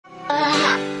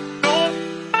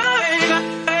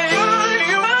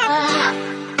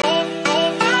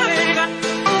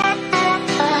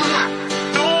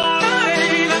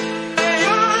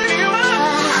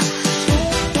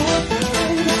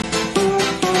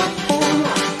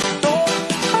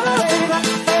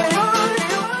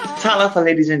Aloha,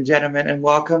 ladies and gentlemen, and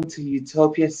welcome to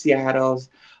Utopia Seattle's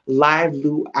live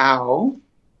luau.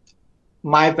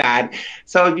 My bad.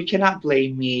 So you cannot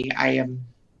blame me. I am,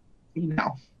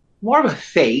 more of a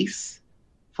face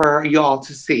for you all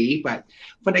to see. But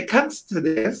when it comes to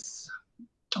this,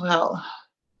 well,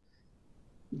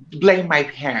 blame my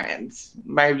parents.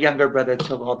 My younger brother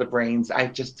took all the brains. I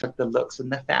just took the looks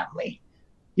and the family.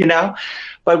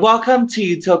 But welcome to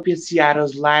Utopia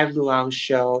Seattle's live luau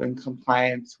show in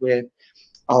compliance with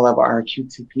all of our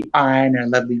QTPI and our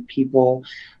lovely people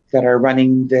that are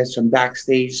running this from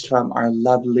backstage, from our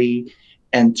lovely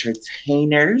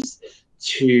entertainers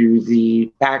to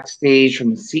the backstage,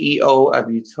 from the CEO of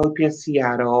Utopia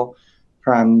Seattle,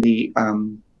 from the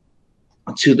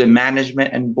to the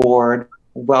management and board.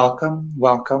 Welcome,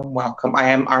 welcome, welcome. I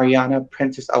am Arrianna,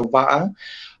 Princess Auva'a.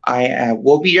 I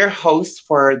will be your host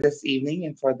for this evening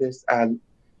and for this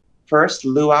first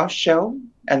luau show,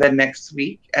 and then next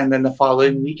week, and then the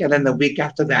following week, and then the week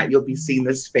after that, you'll be seeing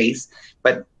this space.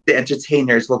 But the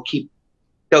entertainers they'll keep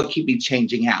me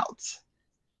changing out.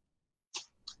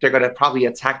 They're gonna probably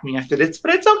attack me after this,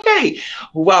 but it's okay.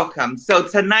 Welcome. So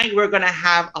tonight we're gonna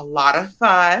have a lot of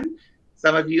fun.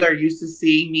 Some of you are used to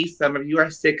seeing me, some of you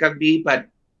are sick of me, but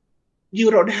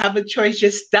you don't have a choice, you're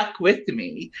stuck with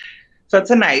me. So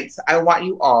tonight, I want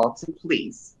you all to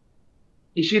please,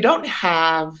 if you don't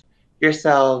have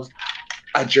yourselves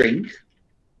a drink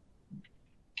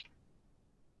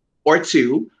or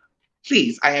two,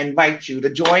 please, I invite you to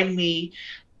join me,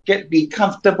 be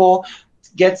comfortable,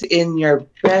 get in your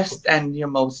best and your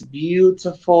most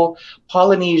beautiful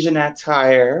Polynesian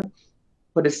attire,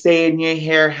 put a stay in your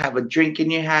hair, have a drink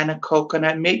in your hand, a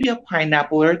coconut, maybe a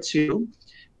pineapple or two.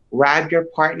 Grab your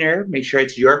partner, make sure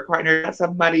it's your partner, not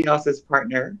somebody else's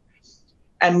partner,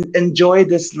 and enjoy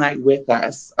this night with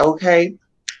us, okay?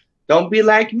 Don't be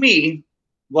like me.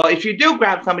 Well, if you do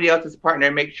grab somebody else's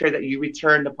partner, make sure that you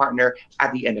return the partner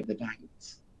at the end of the night.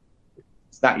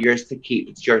 It's not yours to keep,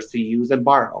 it's yours to use and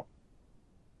borrow.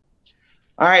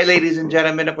 All right, ladies and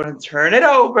gentlemen, I'm gonna turn it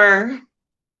over.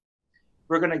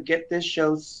 We're gonna get this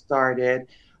show started.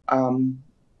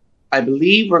 I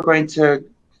believe we're going to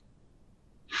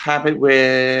have it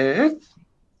with,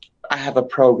 I have a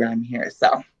program here.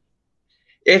 So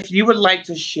if you would like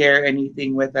to share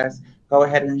anything with us, go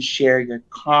ahead and share your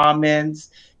comments,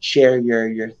 share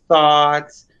your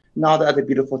thoughts, and all the other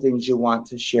beautiful things you want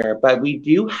to share. But we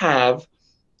do have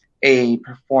a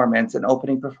performance, an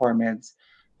opening performance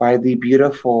by the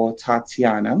beautiful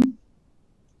Tatiana.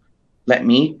 Let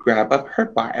me grab up her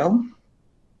bio.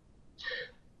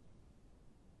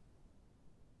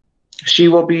 She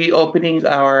will be opening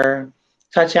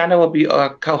Tatiana will be,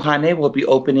 Kauhane will be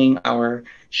opening our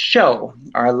show,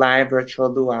 our live virtual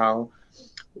luau,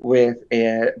 with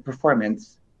a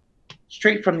performance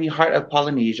straight from the heart of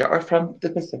Polynesia or from the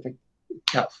Pacific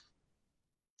itself.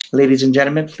 Ladies and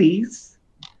gentlemen, please,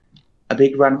 a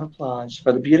big round of applause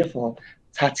for the beautiful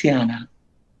Tatiana.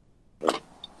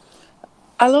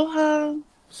 Aloha.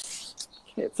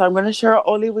 Okay, so I'm going to share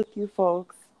Oli with you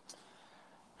folks.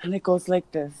 And it goes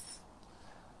like this.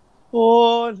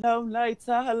 O lam lai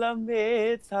tala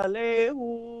me tale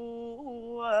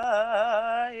hua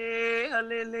e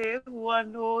halele hua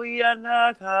no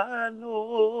iana ka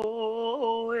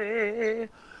no e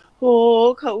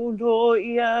o ka uno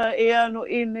ia e ano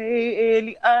ine e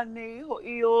li ane ho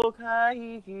I o ka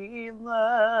hiki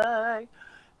mai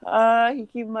a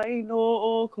hiki mai no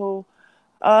o ko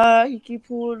a hiki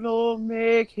puno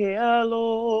me ke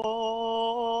aloha.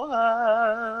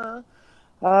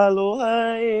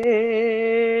 Aloha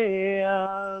e,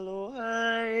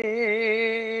 aloha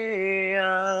e,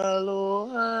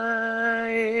 aloha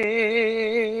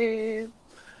e.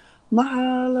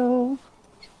 Mahalo.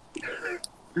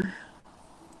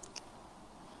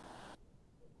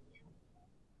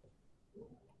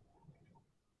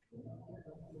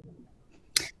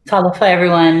 Talofa,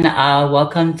 everyone.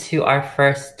 Welcome to our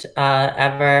first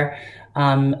ever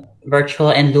virtual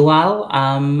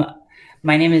in-LIEU'AU.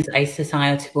 My name is Isis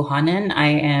Sangayo-Tibuhanan. I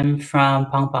am from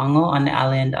Pampanga on the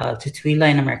island of Tutuila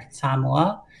in American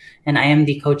Samoa, and I am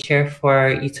the co-chair for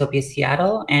Utopia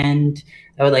Seattle. And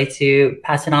I would like to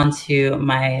pass it on to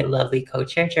my lovely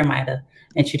co-chair, Jeremiah, to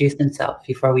introduce himself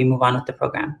before we move on with the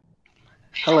program.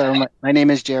 Hello, my name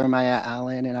is Jeremiah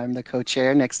Allen, and I'm the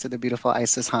co-chair next to the beautiful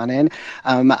Isis Hanan.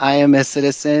 I am a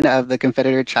citizen of the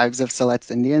Confederate Tribes of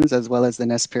Siletz Indians, as well as the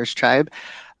Nez Perce tribe.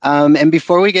 And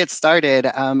before we get started,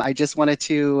 I just wanted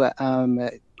to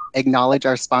acknowledge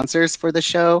our sponsors for the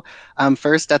show.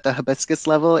 First, at the HIBISCUS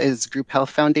level is Group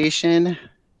Health Foundation.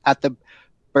 At the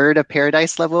Bird of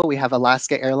Paradise level, we have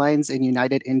Alaska Airlines and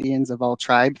United Indians of All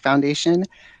Tribe Foundation.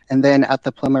 And then at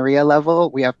the Plumeria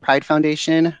level, we have Pride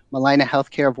Foundation, Malina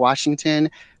Healthcare of Washington,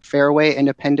 Fairway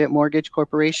Independent Mortgage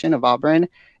Corporation of Auburn,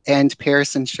 and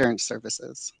Paris Insurance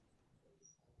Services.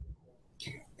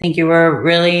 Thank you. We're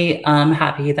really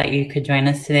happy that you could join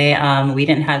us today. We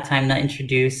didn't have time to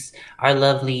introduce our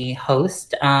lovely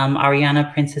host.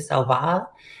 Arrianna Princess Auva'a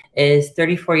is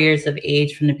 34 years of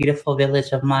age from the beautiful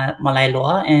village of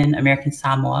Malailoa in American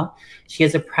Samoa. She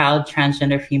is a proud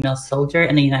transgender female soldier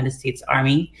in the United States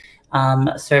Army,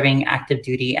 serving active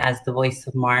duty as the voice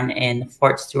of Marn in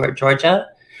Fort Stewart, Georgia.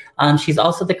 She's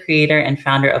also the creator and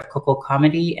founder of Coco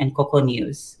Comedy and Coco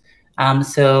News.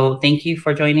 So thank you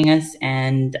for joining us,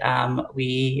 and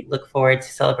we look forward to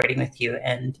celebrating with you.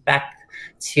 And back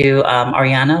to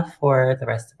Arrianna for the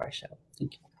rest of our show.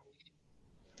 Thank you.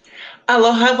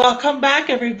 Aloha, welcome back,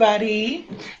 everybody.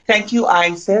 Thank you,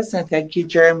 Isis, and thank you,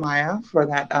 Jeremiah, for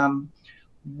that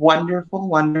wonderful,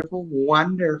 wonderful,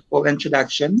 wonderful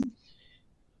introduction.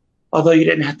 Although you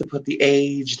didn't have to put the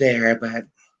age there, but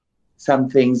some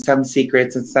things, some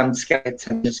secrets, and some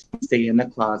skeletons just stay in the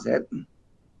closet.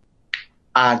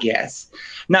 I guess.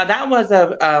 Now that was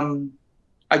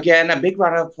again a big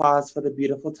round of applause for the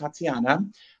beautiful Tatiana.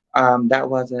 That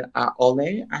was an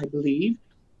Ole, I believe.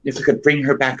 If we could bring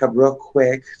her back up real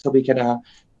quick so we could.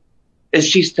 Is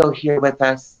she still here with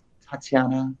us,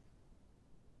 Tatiana?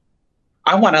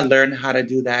 I want to learn how to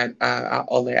do that,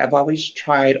 Ole. I've always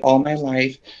tried all my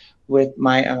life with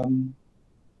my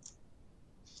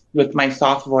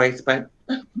soft voice, but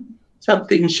some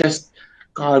things just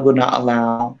God would not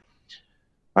allow.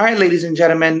 All right, ladies and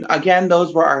gentlemen, again,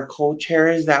 those were our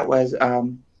co-chairs. That was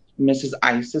Mrs.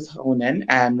 Isis Honan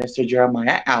and Mr.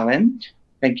 Jeremiah Allen.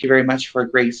 Thank you very much for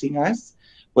gracing us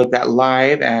with that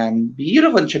live and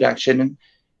beautiful introduction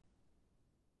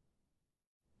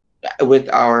with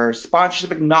our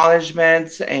sponsorship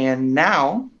acknowledgments. And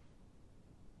now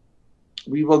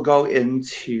we will go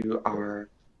into we're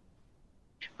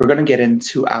going to get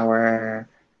into our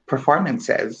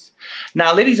performances.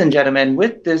 Now, ladies and gentlemen,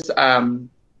 with this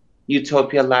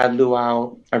U.T.O.P.I.A Live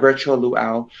Lū'au, a virtual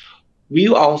Lū'au, we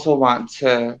also want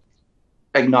to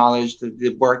acknowledge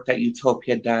the work that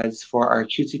U.T.O.P.I.A does for our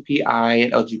QTPI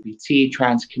and LGBT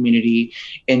trans community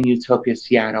in U.T.O.P.I.A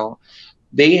Seattle.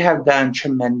 They have done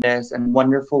tremendous and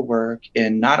wonderful work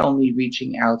in not only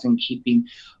reaching out and keeping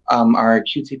our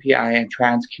QTPI and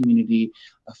trans community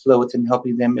afloat and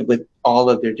helping them with all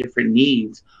of their different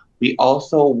needs. We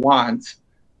also want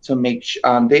to make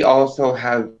sure they also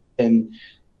have been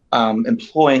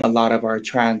employing a lot of our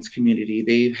trans community.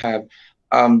 They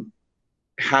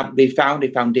they found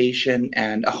a foundation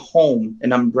and a home,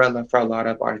 an umbrella for a lot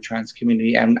of our trans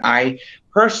community. And I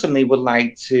personally would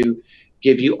like to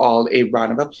give you all a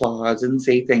round of applause and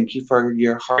say thank you for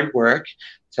your hard work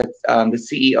to the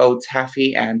CEO,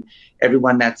 Taffy, and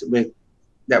everyone that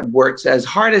works as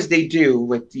hard as they do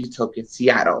with U.T.O.P.I.A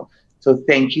Seattle. So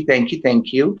thank you, thank you,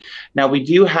 thank you. Now we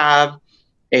do have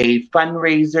a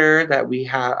fundraiser that we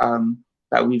have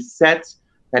that we've set,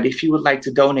 that if you would like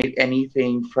to donate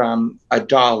anything from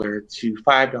 $1 to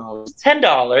 $5,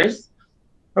 $10,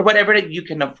 or whatever that you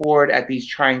can afford at these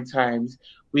trying times,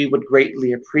 we would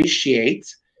greatly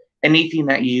appreciate anything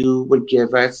that you would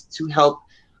give us to help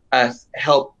us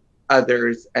help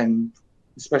others, and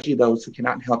especially those who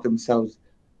cannot help themselves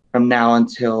from now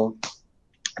until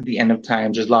the end of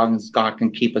times, as long as God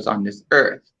can keep us on this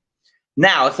earth.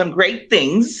 Now, some great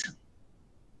things.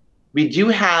 We do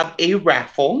have a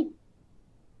raffle.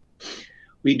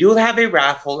 We do have a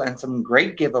raffle and some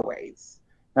great giveaways.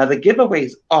 Now, the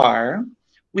giveaways are,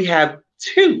 we have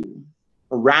 2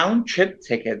 round-trip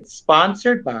tickets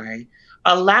sponsored by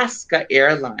Alaska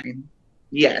Airlines.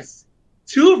 Yes,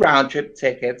 2 round-trip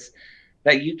tickets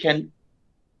that you can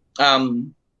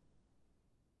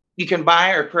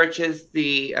buy or purchase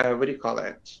the,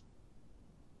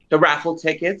 the raffle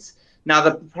tickets. Now,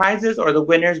 the prizes or the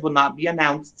winners will not be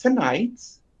announced tonight.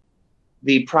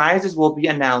 The prizes will be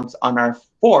announced on our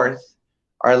 4th,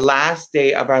 our last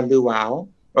day of our luau,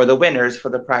 or the winners for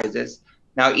the prizes.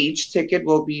 Now, each ticket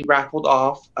will be raffled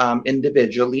off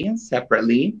individually and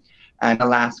separately. And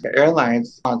Alaska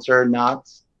Airlines sponsor, not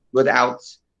without,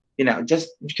 just,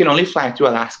 you can only fly through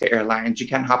Alaska Airlines. You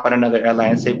can't hop on another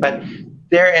airline and say, but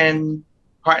they're in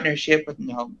partnership with,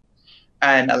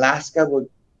 and Alaska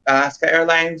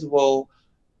Airlines will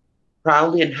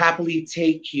proudly and happily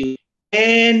take you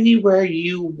anywhere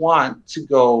you want to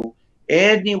go,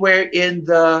 anywhere in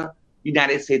the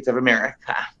United States of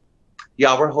America.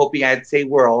 Y'all were hoping I'd say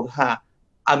world, huh?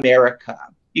 America.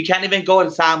 You can't even go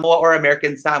to Samoa or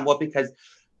American Samoa because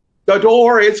The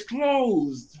door is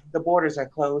closed. The borders are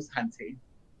closed, hunty.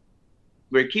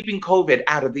 We're keeping COVID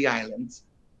out of the islands.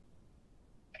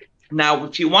 Now,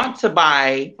 if you want to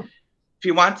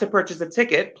purchase a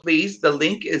ticket, please, the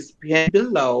link is pinned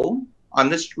below on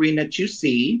the screen that you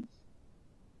see.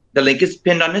 The link is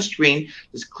pinned on the screen.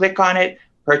 Just click on it,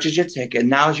 purchase your ticket.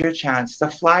 Now's your chance to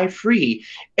fly free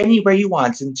anywhere you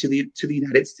want to the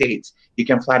United States. You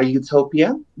can fly to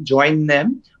Utopia, join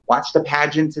them, watch the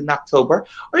pageant in October,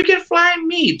 or you can fly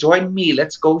me, join me.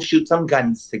 Let's go shoot some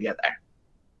guns together.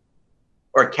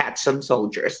 Or catch some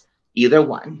soldiers, either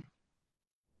one.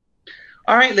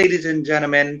 All right, ladies and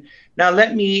gentlemen, now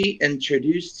let me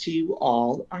introduce to you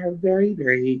all our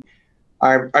very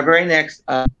next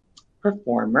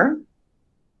performer,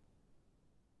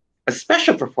 a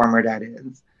special performer that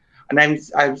is. And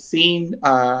I'm seeing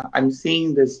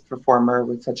this performer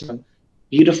with such a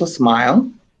beautiful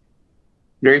smile,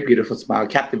 very beautiful smile,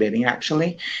 captivating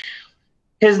actually.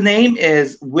 His name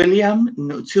is William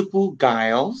Nutupu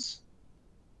Giles.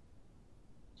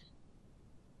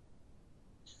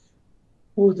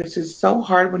 Oh, this is so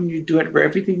hard when you do it where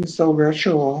everything is so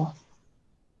virtual.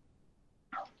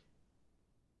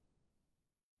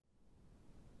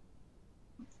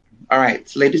 All right,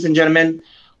 so ladies and gentlemen,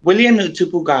 William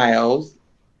Nutupu Giles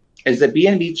is a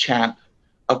B&B champ,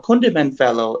 a Kundiman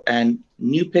Fellow, and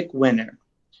U.T.O.P.I.A winner.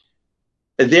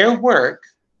 Their work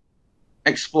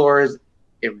explores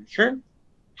erasure,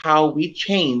 how we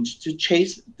change to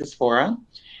chase dysphoria,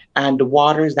 and the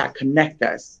waters that connect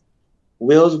us.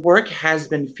 Will's work has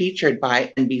been featured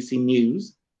by NBC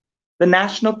News, the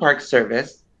National Park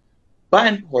Service,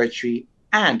 Button Poetry,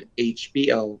 and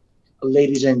HBO.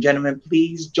 Ladies and gentlemen,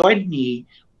 please join me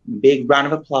in a big round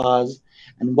of applause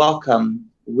and welcome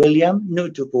William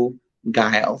Nutupu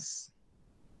Giles.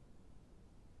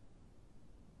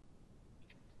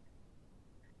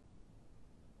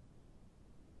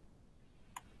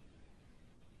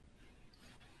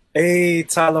 Hey,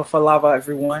 talo falava,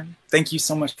 everyone. Thank you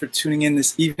so much for tuning in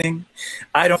this evening.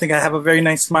 I don't think I have a very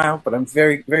nice smile, but I'm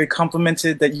very, very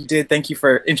complimented that you did. Thank you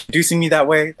for introducing me that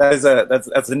way. That's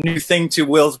a new thing to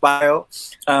Will's bio.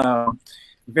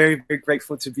 Very, very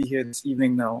grateful to be here this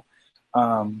evening, though.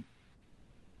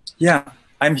 Yeah,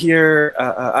 I'm here.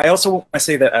 I also want to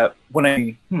say that when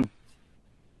I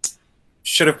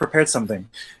should have prepared something.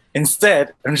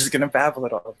 Instead, I'm just going to babble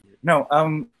it all over you. No,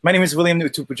 my name is William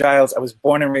Nutupu Giles. I was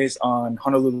born and raised on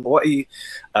Honolulu, Hawaii.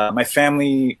 My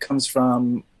family comes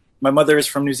from, my mother is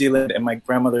from New Zealand and my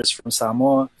grandmother is from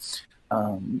Samoa.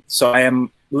 So I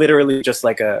am literally just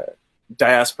like a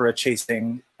diaspora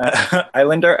chasing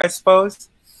islander, I suppose.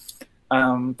 But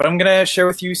I'm going to share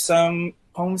with you some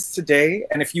poems today.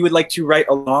 And if you would like to write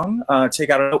along, take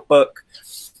out a notebook,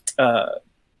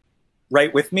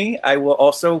 write with me. I will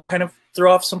also kind of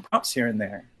throw off some prompts here and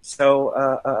there.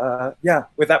 So yeah,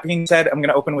 with that being said, I'm going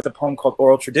to open with a poem called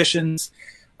Oral Traditions.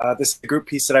 This is a group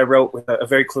piece that I wrote with a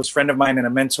very close friend of mine and a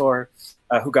mentor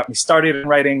who got me started in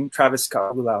writing, Travis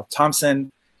Ka'alulao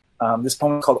Thompson. This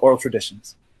poem is called Oral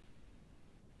Traditions.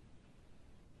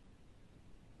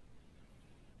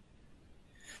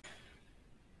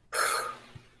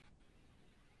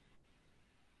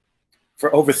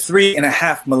 For over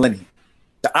 3.5 millennia,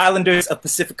 the islanders of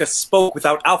Pasifika spoke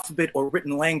without alphabet or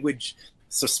written language,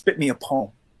 so spit me a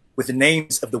poem with the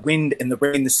names of the wind and the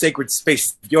rain, the sacred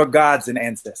space of your gods and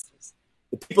ancestors.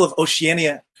 The people of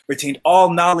Oceania retained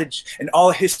all knowledge and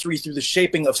all history through the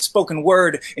shaping of spoken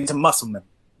word into muscle memory.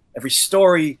 Every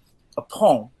story, a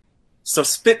poem. So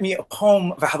spit me a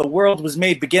poem of how the world was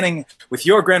made, beginning with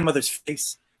your grandmother's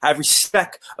face. How every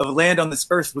speck of land on this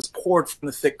earth was poured from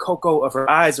the thick cocoa of her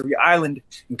eyes, every island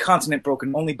and continent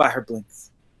broken only by her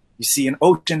blinks. You see, an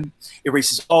ocean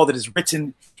erases all that is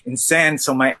written in sand,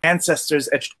 so my ancestors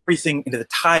etched everything into the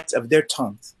tides of their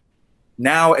tongues.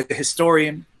 Now, as a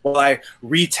historian, while I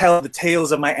retell the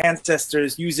tales of my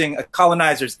ancestors using a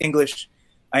colonizer's English,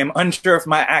 I am unsure if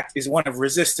my act is one of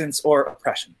resistance or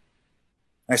oppression.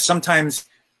 I sometimes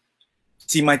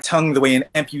see my tongue the way an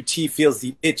amputee feels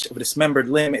the itch of a dismembered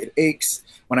limb. It aches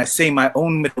when I say my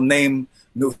own middle name,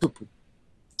 Nutupu.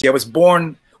 See, I was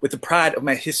born with the pride of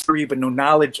my history, but no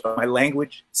knowledge of my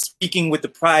language, speaking with the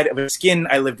pride of a skin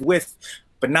I lived with,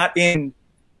 but not in.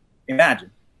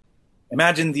 Imagine.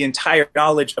 Imagine the entire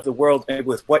knowledge of the world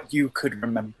with what you could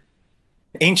remember.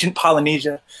 In ancient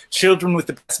Polynesia, children with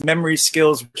the best memory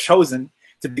skills were chosen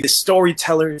to be the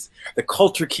storytellers, the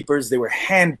culture keepers. They were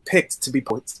handpicked to be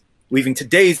poets. Weaving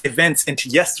today's events into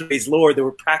yesterday's lore, they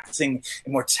were practicing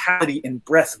immortality and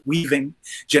breath weaving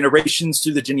generations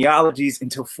through the genealogies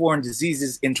until foreign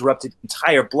diseases interrupted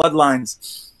entire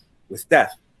bloodlines with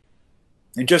death.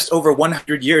 In just over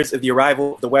 100 years of the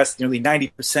arrival of the West, nearly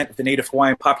 90% of the native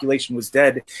Hawaiian population was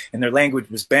dead and their language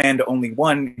was banned. Only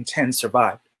 1 in 10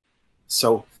 survived.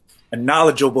 So a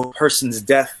knowledgeable person's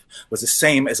death was the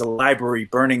same as a library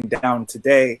burning down.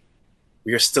 Today,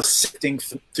 we are still sifting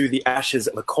through the ashes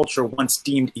of a culture once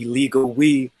deemed illegal.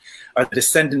 We are the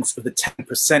descendants of the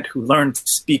 10% who learned to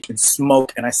speak and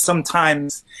smoke, and I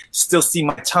sometimes still see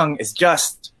my tongue as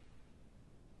just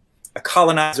a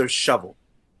colonizer's shovel.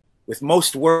 With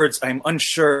most words, I am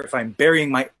unsure if I'm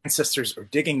burying my ancestors or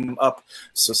digging them up,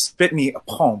 so spit me a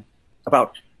poem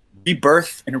about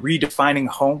rebirth and redefining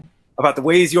home, about the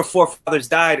ways your forefathers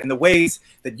died and the ways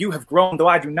that you have grown. Though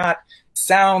I do not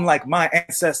sound like my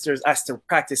ancestors, I still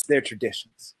practice their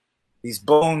traditions. These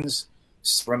bones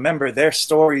remember their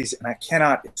stories, and I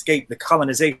cannot escape the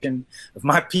colonization of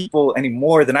my people any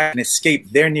more than I can escape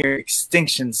their near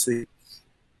extinction.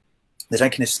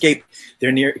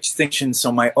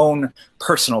 So my own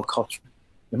personal culture,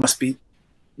 it must be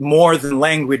more than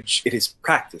language, it is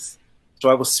practice. So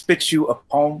I will spit you a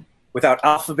poem without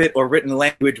alphabet or written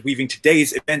language, weaving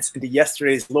today's events into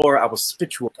yesterday's lore. I will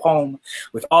spit you a poem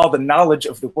with all the knowledge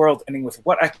of the world, ending with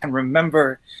what I can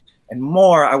remember and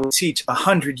more. I will teach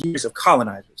 100 years of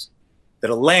colonizers that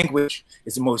a language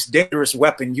is the most dangerous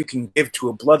weapon you can give to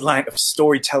a bloodline of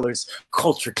storytellers,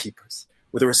 culture keepers,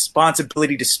 with a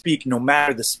responsibility to speak no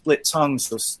matter the split tongues.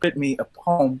 So spit me a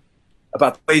poem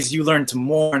about the ways you learn to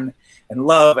mourn and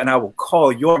love, and I will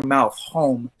call your mouth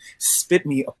home. Spit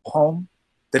me a poem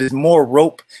that is more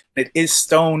rope than it is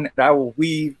stone, and I will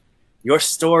weave your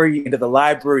story into the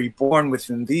library born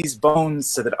within these bones,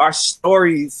 so that our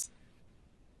stories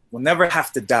will never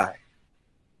have to die,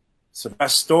 so that our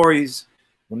stories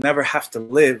will never have to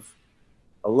live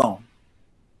alone.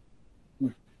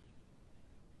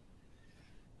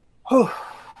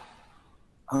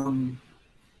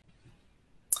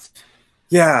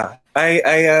 Yeah, I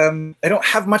don't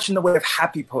have much in the way of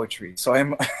happy poetry, so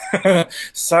I'm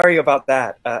sorry about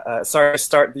that. Sorry to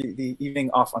start the evening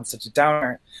off on such a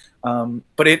downer.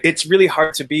 But it's really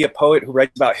hard to be a poet who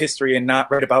writes about history and not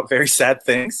write about very sad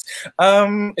things.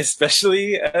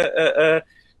 Especially,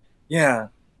 yeah.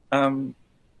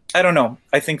 I don't know.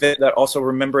 I think that also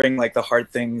remembering like the hard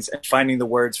things and finding the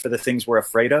words for the things we're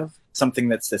afraid of, something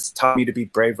that's taught me to be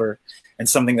braver, and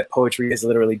something that poetry has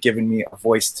literally given me a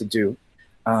voice to do.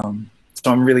 So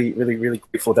I'm really, really, really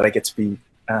grateful that I get to be,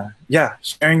 yeah,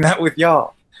 sharing that with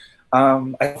y'all. I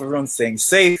hope everyone's staying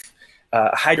safe,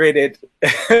 hydrated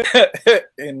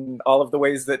in all of the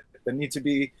ways that need to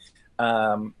be.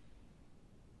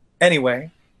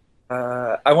 Anyway,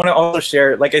 I want to also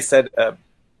share, like I said,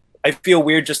 I feel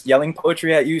weird just yelling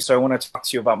poetry at you, so I want to talk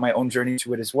to you about my own journey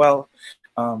to it as well.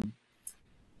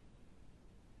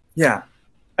 Yeah.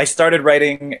 I started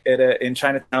writing in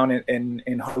Chinatown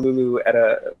in Honolulu at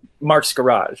a Mark's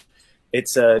Garage.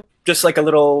 It's just like a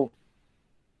little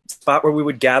spot where we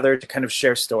would gather to kind of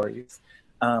share stories.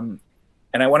 And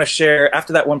I want to share,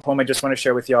 after that one poem, I just want to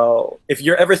share with y'all, if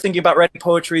you're ever thinking about writing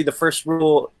poetry, the first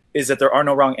rule is that there are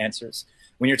no wrong answers.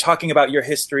 When you're talking about your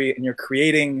history and you're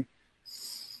creating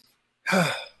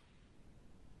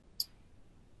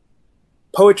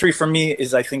poetry, for me,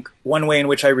 is, I think, one way in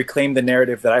which I reclaim the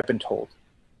narrative that I've been told.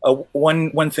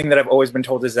 One thing that I've always been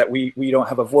told is that we don't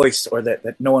have a voice, or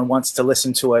that no one wants to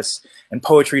listen to us. And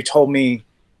poetry told me,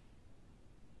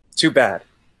 too bad.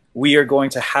 We are going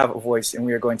to have a voice and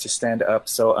we are going to stand up.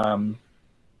 So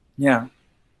yeah,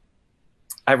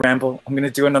 I ramble. I'm going to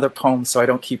do another poem so I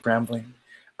don't keep rambling.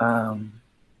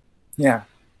 Yeah.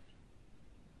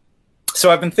 So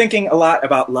I've been thinking a lot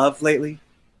about love lately.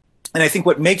 And I think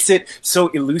what makes it so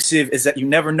elusive is that you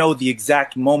never know the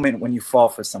exact moment when you fall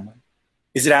for someone.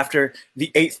 Is it after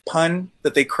the 8th pun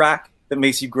that they crack that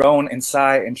makes you groan and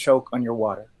sigh and choke on your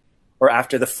water? Or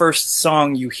after the first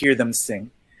song you hear them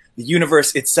sing, the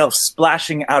universe itself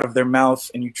splashing out of their mouth,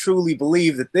 and you truly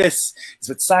believe that this is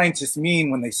what scientists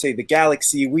mean when they say the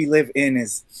galaxy we live in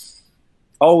is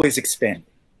always expanding?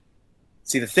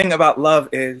 See, the thing about love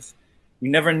is you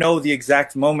never know the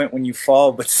exact moment when you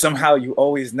fall, but somehow you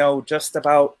always know just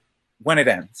about when it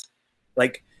ends.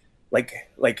 Like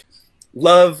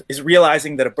love is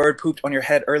realizing that a bird pooped on your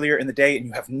head earlier in the day and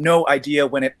you have no idea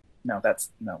when it, that's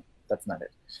not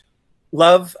it.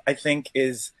 Love, I think,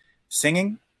 is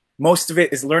singing. Most of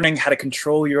it is learning how to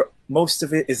control your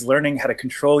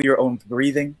own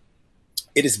breathing.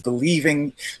 It is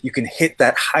believing you can hit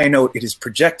that high note. It is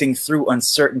projecting through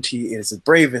uncertainty. It is the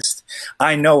bravest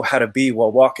I know how to be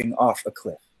while walking off a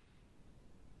cliff.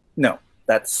 No,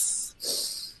 that's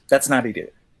not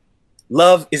it.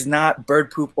 Love is not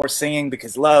bird poop or singing,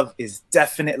 because love is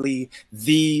definitely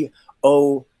the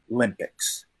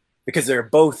Olympics. because they're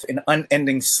both an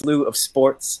unending slew of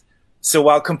sports. So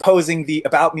while composing the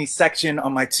About Me section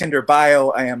on my Tinder bio,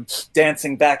 I am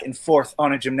dancing back and forth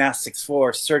on a gymnastics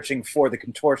floor, searching for the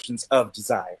contortions of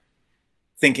desire.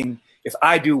 Thinking, if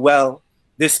I do well,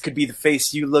 this could be the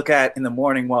face you look at in the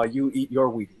morning while you eat your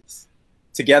Wheaties.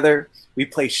 Together, we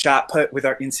play shot put with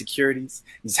our insecurities,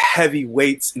 these heavy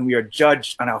weights, and we are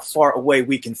judged on how far away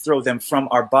we can throw them from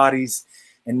our bodies.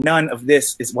 And none of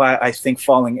this is why I think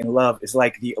falling in love is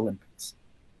like the Olympics.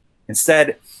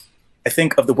 Instead, I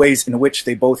think of the ways in which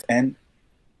they both end.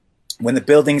 When the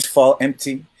buildings fall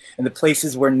empty and the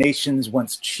places where nations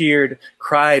once cheered,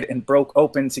 cried, and broke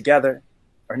open together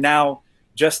are now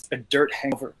just a dirt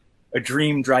hangover, a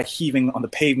dream dry heaving on the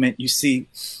pavement. You see,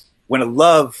 when a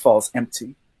love falls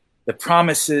empty, the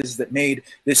promises that made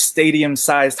this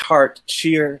stadium-sized heart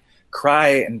cheer, cry,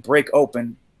 and break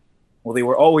open, well, they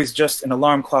were always just an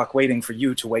alarm clock waiting for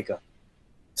you to wake up.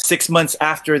 6 months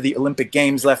after the Olympic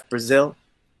Games left Brazil,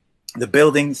 the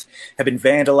buildings have been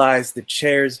vandalized, the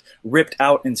chairs ripped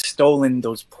out and stolen,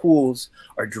 those pools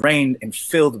are drained and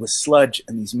filled with sludge,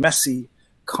 and these messy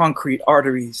concrete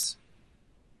arteries,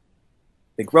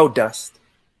 they grow dust.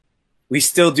 We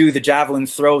still do the javelin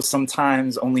throw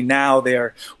sometimes, only now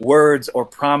they're words or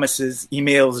promises,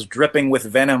 emails dripping with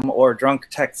venom, or drunk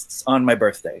texts on my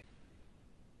birthday.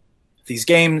 These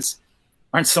games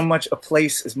aren't so much a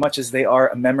place as much as they are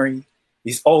a memory.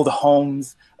 These old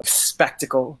homes of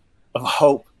spectacle, of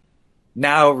hope,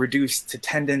 now reduced to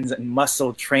tendons and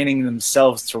muscle, training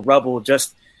themselves to rubble,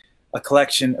 just a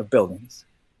collection of buildings.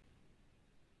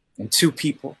 And two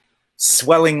people,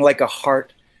 swelling like a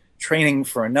heart, training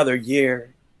for another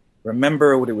year,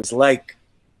 remember what it was like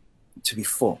to be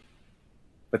full.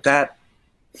 But that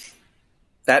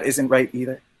isn't right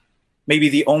either. Maybe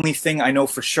the only thing I know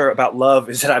for sure about love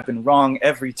is that I've been wrong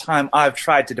every time I've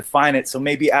tried to define it. So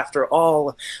maybe after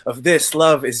all of this,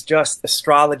 love is just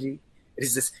astrology. It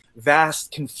is this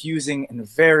vast, confusing, and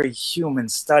very human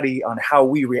study on how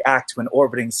we react when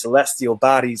orbiting celestial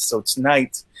bodies. So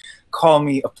tonight, call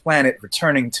me a planet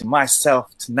returning to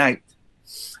myself tonight.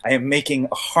 I am making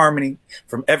a harmony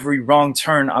from every wrong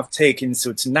turn I've taken.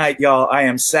 So tonight, y'all, I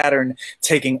am Saturn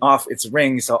taking off its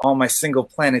ring. So all my single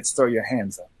planets, throw your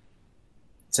hands up.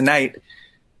 Tonight,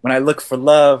 when I look for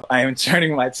love, I am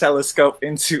turning my telescope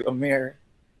into a mirror.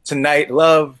 Tonight,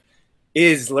 love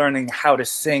is learning how to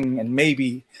sing, and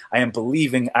maybe I am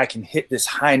believing I can hit this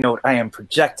high note I am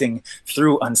projecting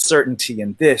through uncertainty,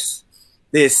 and this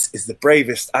is the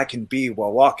bravest I can be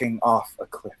while walking off a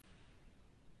cliff.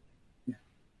 Yeah.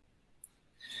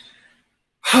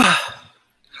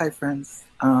 Hi, friends.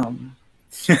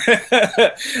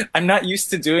 I'm not used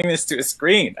to doing this to a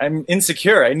screen. I'm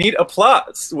insecure. I need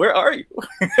applause. Where are you?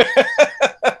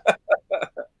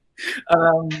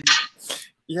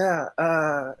 Yeah.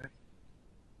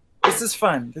 This is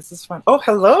fun. This is fun. Oh,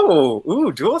 hello.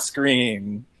 Ooh, dual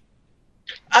screen.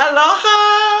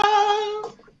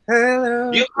 Aloha.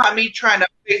 Hello. You caught me trying to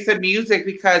play some music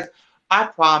because I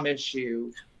promise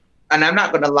you, and I'm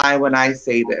not going to lie when I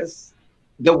say this,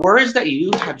 the words that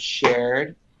you have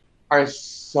shared are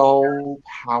so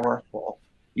powerful.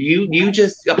 You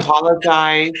just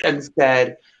apologized and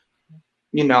said,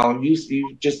 you know,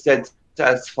 you just said to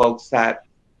us folks that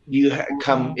you had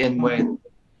come in with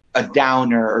a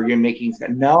downer or you're making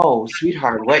sense. No,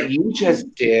 sweetheart, what you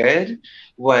just did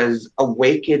was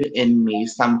awaken in me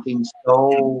something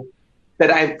so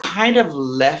that I've kind of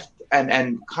left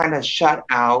and kind of shut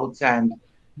out and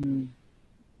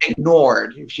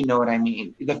ignored, if you know what I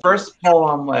mean. The first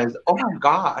poem was, oh my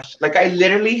gosh, like I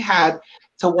literally had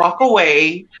to walk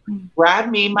away, grab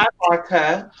me my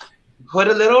vodka, put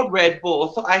a little Red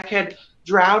Bull so I could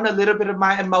drown a little bit of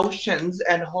my emotions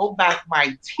and hold back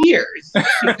my tears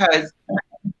because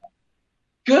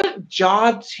good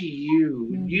job to you.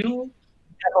 You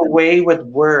have a way with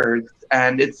words,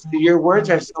 and your words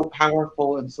are so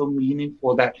powerful and so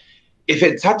meaningful that if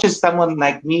it touches someone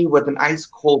like me with an ice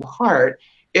cold heart,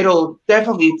 it'll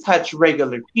definitely touch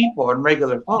regular people and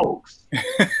regular folks.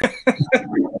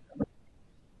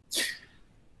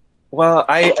 Well,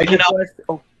 I just want to,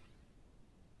 oh.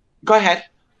 Go ahead.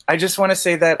 I just want to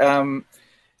say that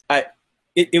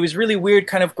it was really weird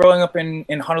kind of growing up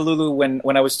in Honolulu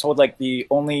when I was told like the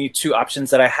only two options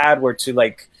that I had were to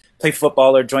like play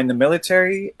football or join the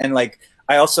military. And like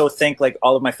I also thank like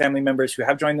all of my family members who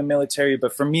have joined the military.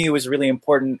 But for me, it was really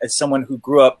important as someone who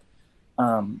grew up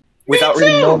without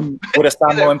really knowing what a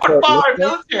Samoan poet was.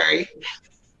 Military.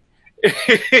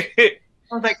 I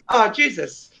was like, oh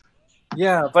Jesus.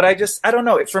 Yeah, but I don't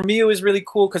know. For me, it was really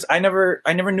cool because I never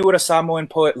knew what a Samoan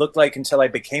poet looked like until I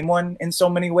became one in so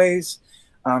many ways.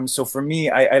 So for me,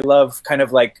 I love kind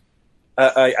of like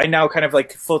I now kind of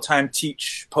like full-time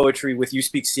teach poetry with You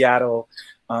Speak Seattle.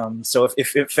 So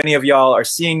if any of y'all are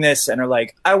seeing this and are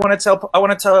like, I want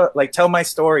to tell my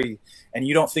story, and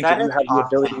you don't think that you have the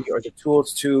ability or the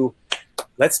tools to,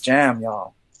 let's jam,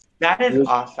 y'all. That is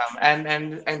awesome.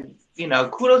 And you know,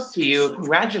 kudos to you.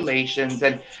 Congratulations.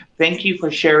 And thank you for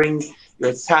sharing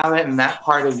your talent and that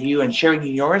part of you and sharing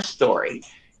your story.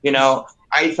 You know,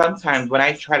 I sometimes when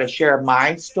I try to share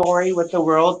my story with the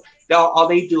world, all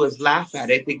they do is laugh at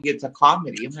it. They think it's a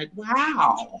comedy. I'm like,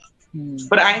 wow.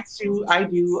 But I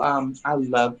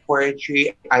love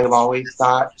poetry. I've always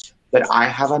thought that I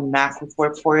have a knack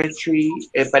for poetry,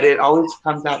 but it always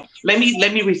comes out. Let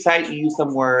me recite you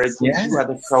some words with two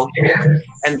other coaches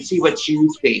and see what you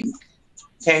think.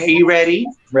 Okay, are you ready?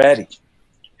 Ready.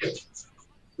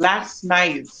 Last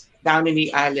night down in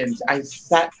the islands, I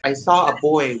saw a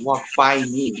boy walk by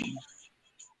me.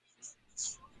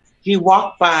 He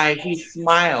walked by, he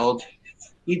smiled,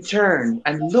 he turned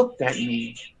and looked at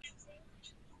me.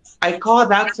 I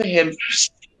called out to him,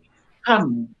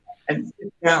 come and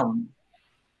sit down.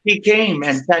 He came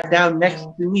and sat down next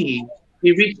to me.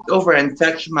 He reached over and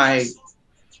touched my,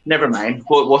 never mind,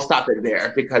 we'll stop it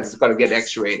there because it's going to get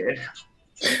X-rated.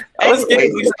 I was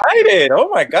getting excited. Oh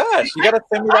my gosh, you got to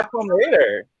send me that poem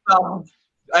later.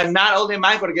 And not only am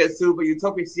I going to get sued, but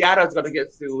U.T.O.P.I.A Seattle is going to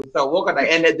get sued. So we're going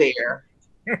to end it there.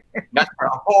 That's for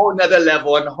a whole nother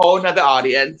level and a whole nother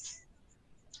audience.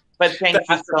 But thank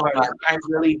you so much. I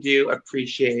really do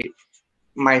appreciate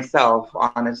myself,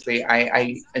 honestly.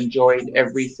 I enjoyed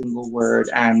every single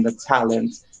word and the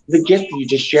talent, the gift you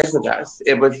just shared with us.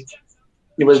 It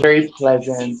was very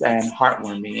pleasant and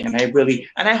heartwarming.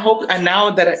 And I hope, and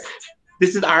now that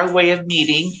this is our way of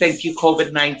meeting, thank you,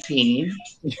 COVID-19.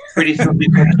 Pretty soon we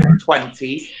go to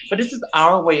 20. But this is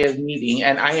our way of meeting,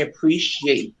 and I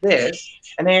appreciate this.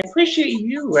 And I appreciate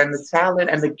you and the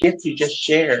talent and the gift you just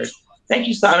shared. Thank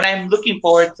you so much. And I'm looking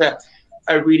forward to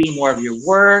reading more of your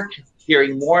work,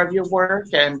 hearing more of your work,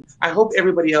 and I hope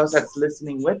everybody else that's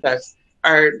listening with us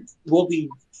will be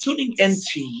tuning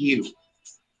into you.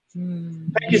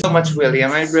 Thank you so much,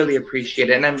 William. I really appreciate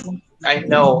it, and I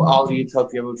know all of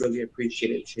U.T.O.P.I.A would really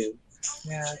appreciate it too.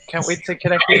 Yeah, can't wait to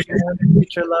connect with you in the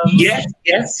future, love.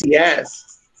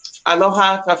 Yes.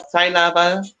 Aloha, kaptai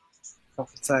lava.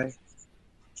 Kaptai.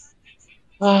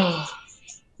 Oh,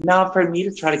 now for me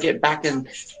to try to get back in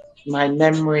my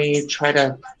memory, try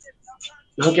to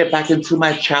hook it back into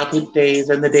my childhood days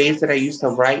and the days that I used to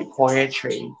write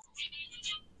poetry.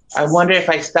 I wonder if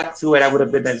I stuck to it, I would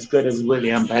have been as good as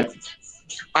William, but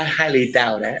I highly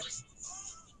doubt it.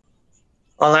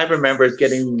 All I remember is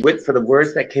getting wit for the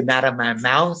words that came out of my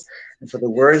mouth and for the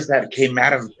words that came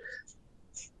out of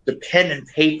the pen and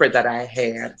paper that I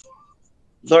had.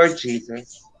 Lord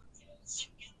Jesus.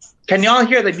 Can y'all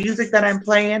hear the music that I'm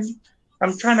playing?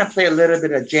 I'm trying to play a little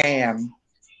bit of jam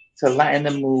to lighten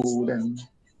the mood. And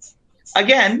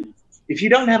again, if you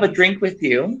don't have a drink with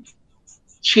you,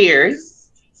 cheers.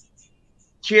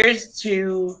 Cheers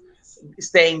to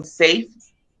staying safe.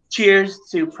 Cheers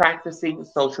to practicing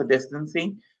social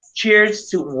distancing. Cheers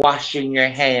to washing your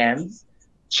hands.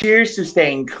 Cheers to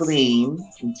staying clean.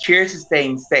 And cheers to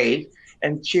staying safe.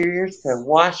 And cheers to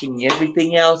washing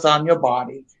everything else on your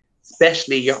body,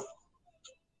 especially your,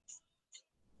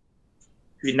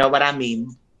 you know what I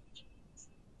mean.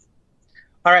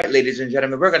 All right, ladies and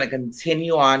gentlemen, we're going to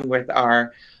continue on with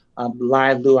our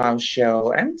live Lū'au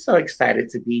show. I'm so excited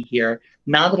to be here.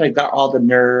 Now that I got all the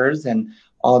nerves and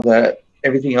all the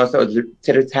everything else that was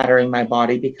titter-tattering my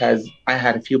body because I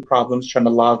had a few problems trying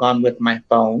to log on with my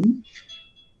phone,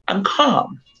 I'm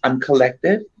calm, I'm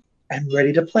collected, I'm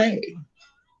ready to play.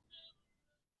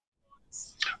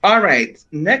 All right,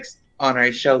 next on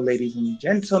our show, ladies and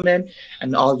gentlemen,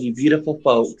 and all you beautiful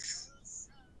folks,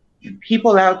 and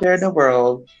people out there in the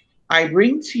world, I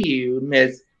bring to you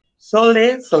Ms.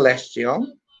 Sole Celestial.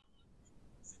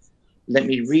 Let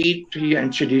me read to you,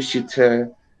 introduce you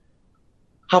to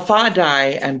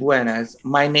Hafadai and Buenas.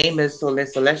 My name is Sole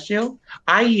Celestial.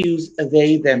 I use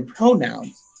they, them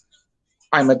pronouns.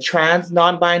 I'm a trans,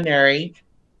 non-binary,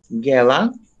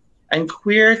 Gela, and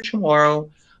queer Chamorro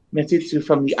Mestizo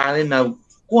from the island of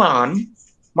Guam,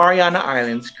 Mariana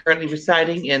Islands, currently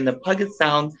residing in the Puget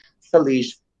Sound,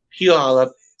 Salish,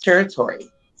 Puyallup territory.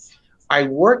 I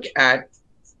work at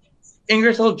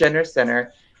Ingersoll Gender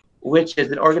Center, which is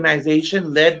an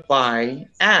organization led by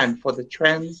and for the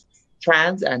trans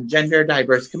and gender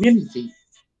diverse community.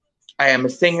 I am a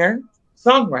singer,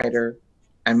 songwriter,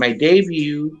 and my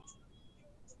debut,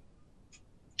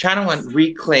 Channel 1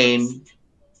 Reclaim,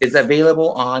 is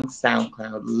available on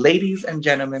SoundCloud. Ladies and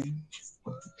gentlemen,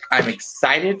 I'm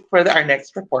excited for our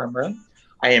next performer.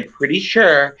 I am pretty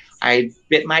sure I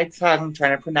bit my tongue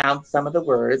trying to pronounce some of the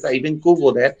words. I even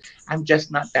Googled it. I'm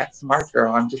just not that smart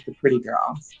girl. I'm just a pretty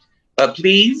girl. But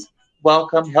please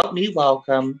help me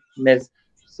welcome Miss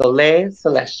Soleil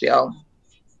Celestial.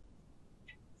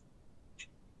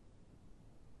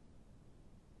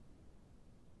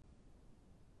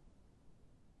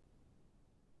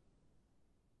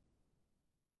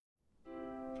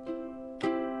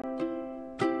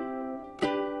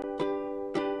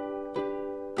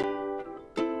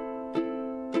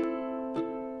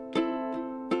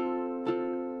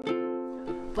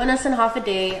 Buenas and half a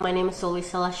day. My name is Soleil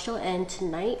Celestial, and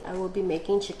tonight I will be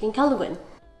making chicken kelaguen.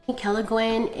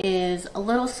 Kelaguen is a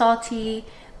little salty,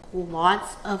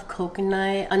 lots of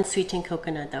coconut, unsweetened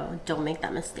coconut though. Don't make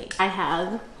that mistake. I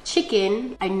have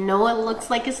chicken. I know it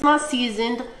looks like it's not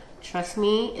seasoned. Trust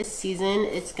me, it's seasoned.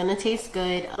 It's gonna taste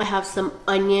good. I have some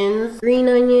onions, green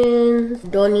onions,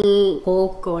 doni,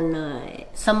 coconut,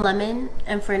 some lemon,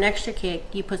 and for an extra kick,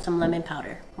 you put some lemon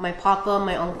powder. My papa,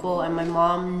 my uncle, and my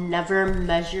mom never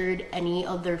measured any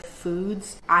of their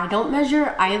foods. I don't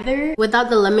measure either.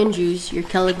 Without the lemon juice, your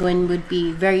kelaguen would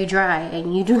be very dry,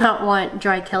 and you do not want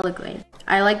dry kelaguen.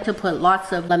 I like to put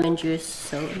lots of lemon juice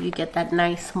so you get that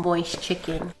nice moist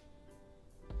chicken.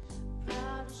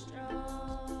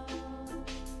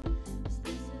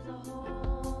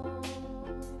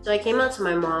 So I came out to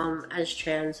my mom as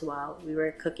trans while we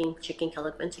were cooking chicken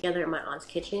kelaguen together in my aunt's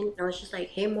kitchen. I was just like,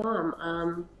 hey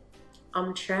mom,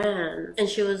 I'm trans. And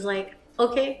she was like,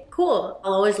 okay, cool.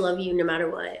 I'll always love you no matter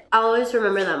what. I'll always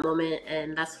remember that moment,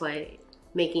 and that's why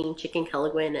making chicken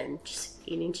kelaguen and just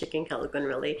eating chicken kelaguen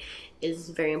really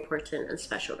is very important and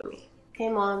special to me. Okay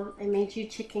mom, I made you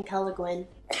chicken kelaguen.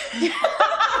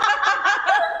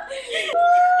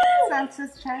 Sounds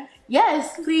just try.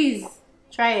 Yes, please.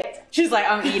 Try it. She's like,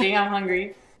 I'm eating, I'm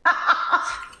hungry.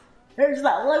 There's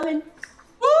that lemon.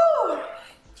 Woo!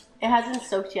 It hasn't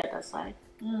soaked yet, that's why.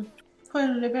 Put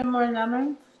a little bit more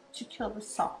lemon to kill the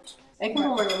salt. I can put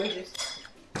more lemon juice.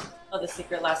 Oh, the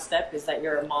secret last step is that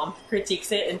your mom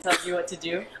critiques it and tells you what to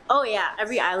do? Oh yeah,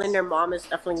 every Islander mom is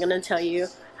definitely gonna tell you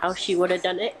how she would have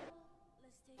done it.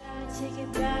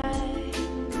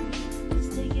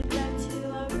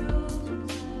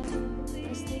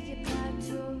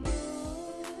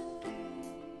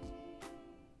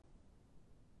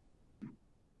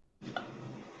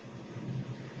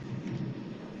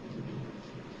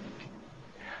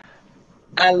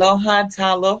 Aloha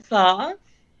talofa.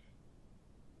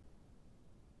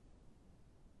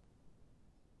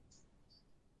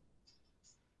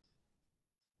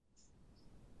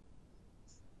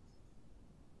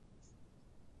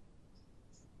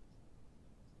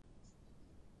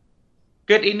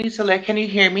 Good evening, Soleil. Can you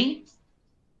hear me?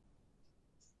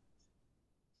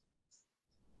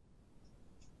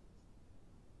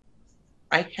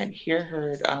 I can't hear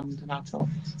her, Donato.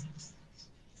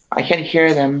 I can't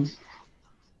hear them.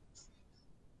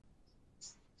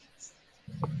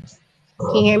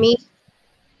 Can you hear me?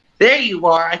 There you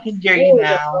are. I can hear you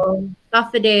now.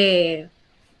 Half a day.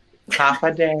 Half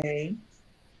a day.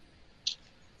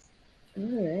 All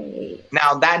right.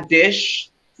 Now that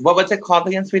dish, what was it called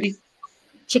again, sweetie?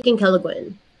 Chicken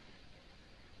kelaguen.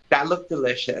 That looked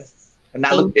delicious, and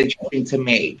that looked interesting to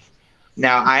me.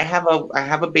 Now I have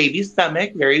a baby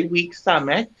stomach, very weak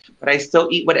stomach, but I still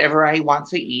eat whatever I want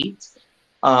to eat.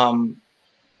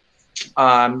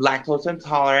 Lactose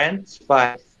intolerant,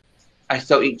 but I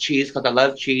still eat cheese because I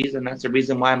love cheese, and that's the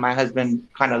reason why my husband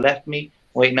kind of left me.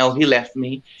 Wait, no, he left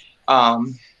me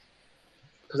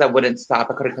because I wouldn't stop.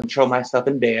 I couldn't control myself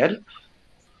in bed.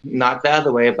 Not the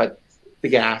other way, but the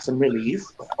gas and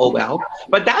release. Oh well.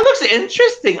 But that looks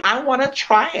interesting. I want to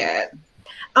try it.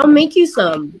 I'll make you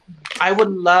some. I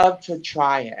would love to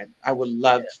try it. I would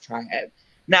love to try it.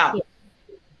 Now,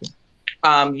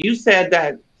 you said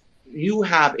that you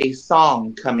have a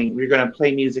song coming. You're going to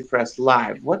play music for us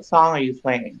live. What song are you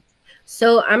playing?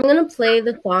 So I'm going to play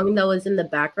the song that was in the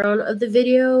background of the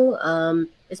video.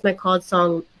 It's my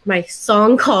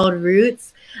song called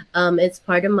Roots. It's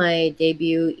part of my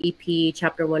debut EP,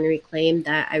 Chapter 1 Reclaim,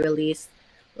 that I released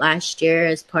last year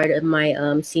as part of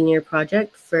my senior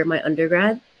project for my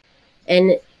undergrad.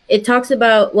 And it talks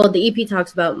about, well, the EP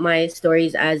talks about my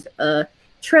stories as a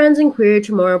trans and queer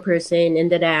tomorrow person in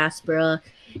the diaspora,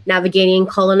 navigating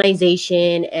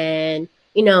colonization and,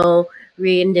 you know,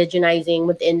 re-indigenizing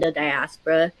within the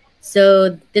diaspora.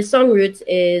 So this song Roots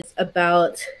is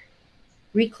about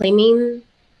reclaiming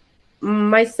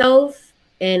myself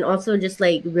and also just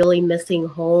like really missing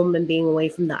home and being away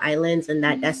from the islands and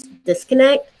that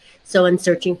disconnect. So I'm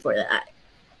searching for that.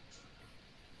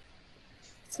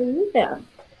 So yeah.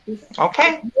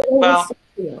 Okay. Well,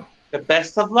 The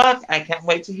best of luck. I can't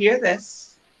wait to hear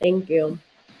this. Thank you.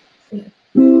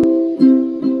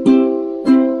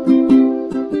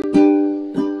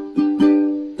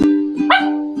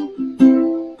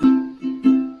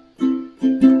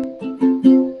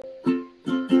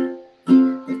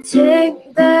 Take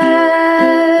me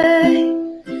back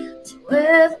to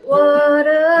where the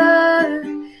water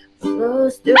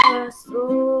flows through our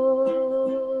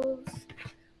souls.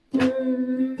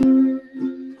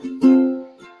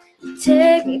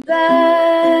 Take me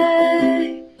back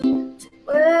to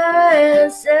where our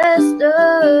ancestors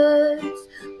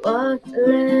walked the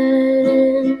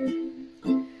land.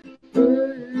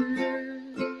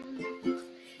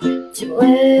 To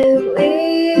where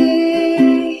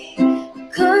we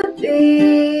could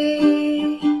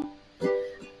be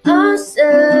ourselves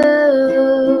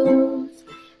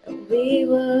and we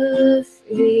were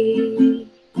free.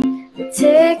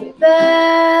 Take me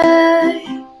back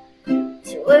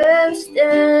to where we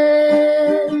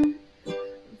stand,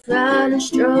 proud and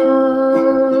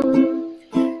strong,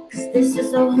 'cause this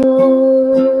is our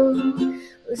home.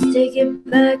 Let's take it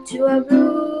back to our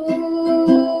roots.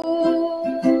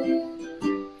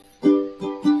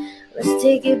 Let's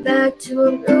take it back to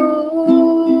our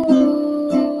roots.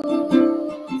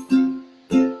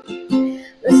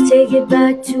 Let's take it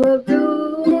back to our roots.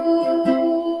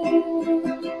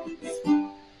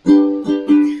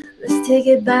 Let's take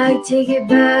it back, take it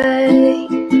back.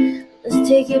 Let's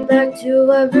take it back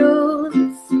to our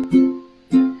roots.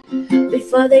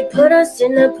 Before they put us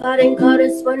in a pot and called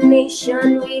us one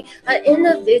nation, we are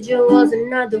individuals and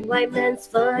not the white man's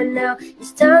fun. Now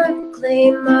it's time to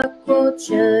claim our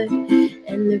culture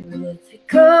and the roots we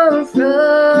come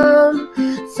from.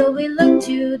 So we look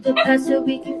to the past so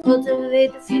we can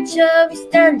cultivate the future. We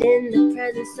stand in the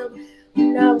present so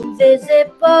we're not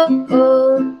invisible.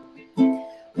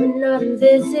 We're not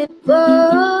invisible.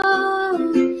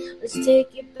 Let's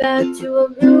take it back to our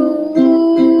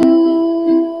roots.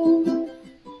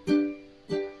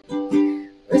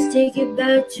 Let's take it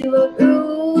back to our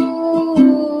roots.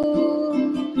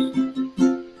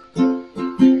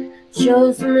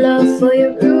 Show some love for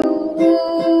your roots.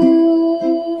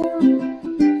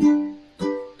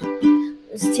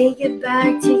 Let's take it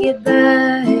back, take it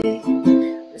back.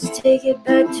 Let's take it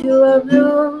back to our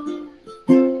roots.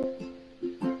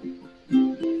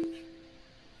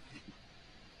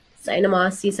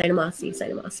 Sainamasi, sainamasi,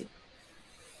 sainamasi.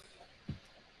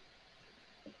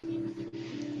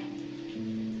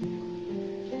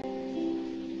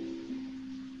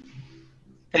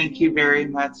 Thank you very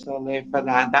much, Soleil, for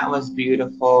that. That was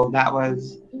beautiful. That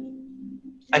was,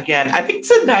 again, I think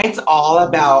tonight's all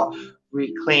about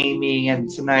reclaiming, and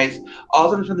tonight's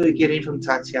all from the beginning, from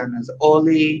Tatiana's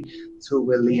Oli to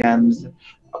William's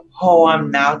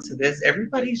poem, now to this.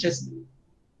 Everybody's just,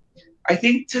 I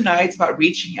think tonight's about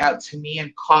reaching out to me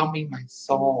and calming my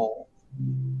soul.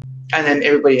 And then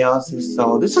everybody else's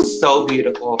soul. This is so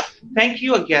beautiful. Thank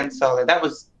you again, Soleil. That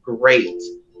was great.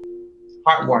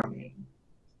 Heartwarming.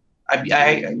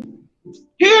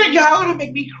 You're gonna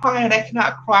make me cry, and I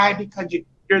cannot cry because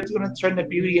you're gonna turn the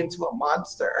beauty into a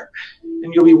monster,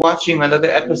 and you'll be watching another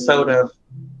episode of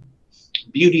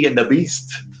Beauty and the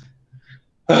Beast.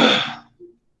 All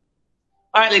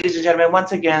right, ladies and gentlemen,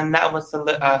 once again, that was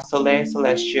Soleil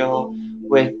Celestial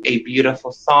with a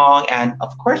beautiful song, and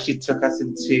of course, she took us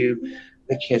into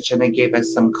the kitchen and gave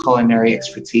us some culinary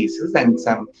expertises and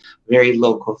some very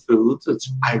local foods, which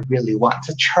I really want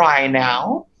to try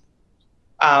now.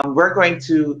 We're going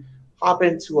to hop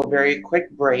into a very quick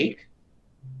break,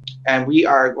 and we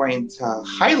are going to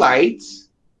highlight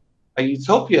a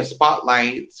U.T.O.P.I.A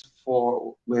spotlight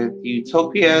with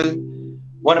U.T.O.P.I.A,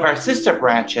 one of our sister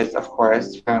branches, of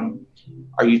course, from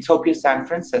our U.T.O.P.I.A San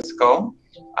Francisco.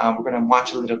 We're going to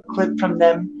watch a little clip from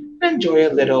them and enjoy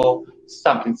a little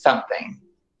something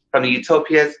from the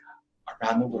U.T.O.P.I.As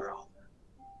around the world.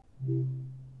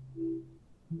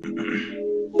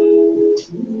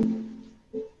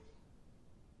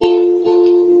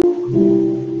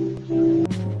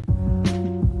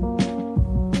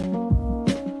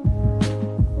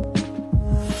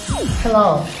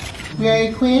 Hello, we are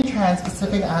a queer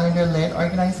trans-Pacific Islander-led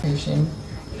organization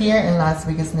here in Las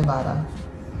Vegas, Nevada,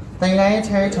 the United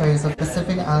Territories of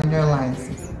Pacific Islander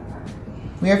Alliances.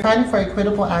 We are fighting for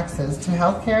equitable access to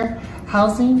healthcare,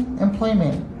 housing,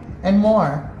 employment, and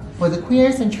more for the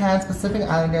queers and trans-Pacific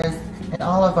Islanders and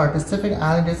all of our Pacific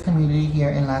Islanders community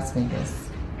here in Las Vegas.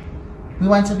 We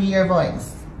want to be your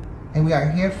voice, and we are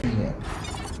here for you.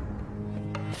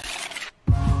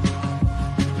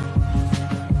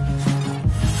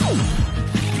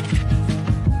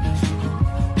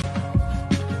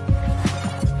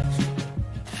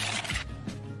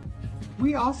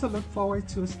 also look forward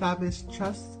to establish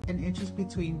trust and interest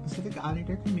between Pacific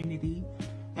Islander community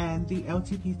and the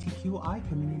LGBTQI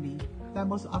community that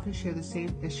most often share the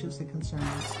same issues and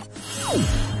concerns.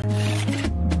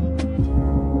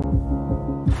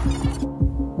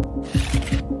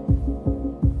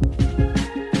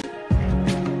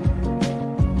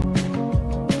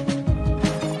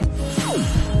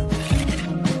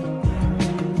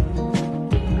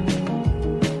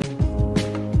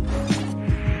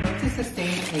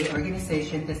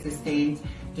 That sustains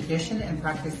tradition and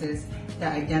practices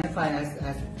that identify us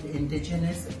as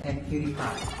indigenous and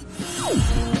QTPI.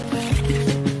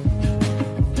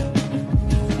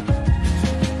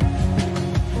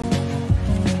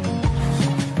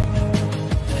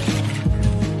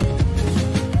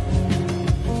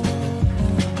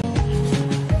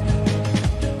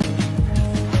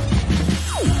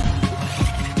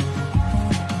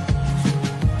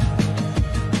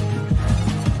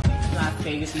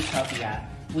 U.T.O.P.I.A.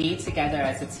 We, together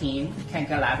as a team, can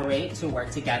collaborate to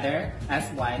work together as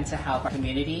one to help our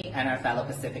community and our fellow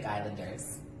Pacific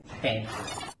Islanders. Thank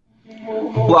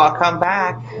you. Welcome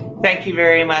back. Thank you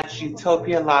very much,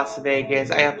 U.T.O.P.I.A. Las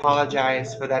Vegas. I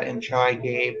apologize for that intro I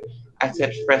gave. I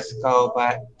said Frisco,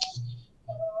 but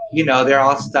you know, they're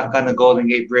all stuck on the Golden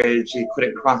Gate Bridge. They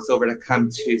couldn't cross over to come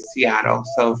to Seattle.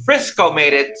 So Frisco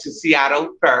made it to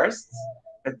Seattle first.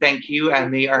 Thank you,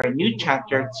 and they are a new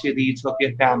chapter to the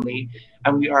U.T.O.P.I.A. family,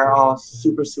 and we are all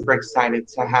super, super excited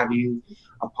to have you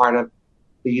a part of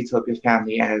the U.T.O.P.I.A.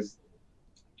 family as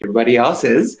everybody else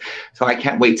is. So I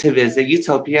can't wait to visit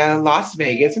U.T.O.P.I.A. Las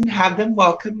Vegas and have them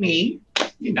welcome me.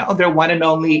 You know, their one and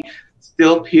only,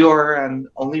 still pure and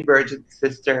only virgin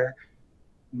sister,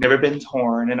 never been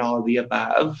torn, and all of the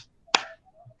above.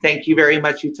 Thank you very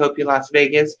much, U.T.O.P.I.A. Las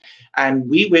Vegas. And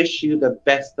we wish you the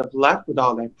best of luck with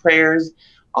all our prayers,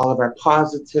 all of our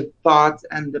positive thoughts,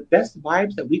 and the best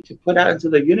vibes that we could put out into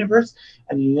the universe,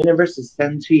 and the universe is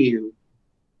sent to you.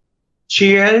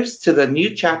 Cheers to the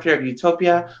new chapter of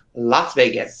U.T.O.P.I.A. Las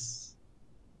Vegas.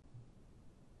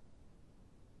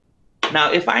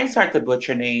 Now, if I start to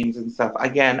butcher names and stuff,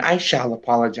 again, I shall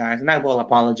apologize, and I will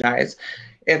apologize.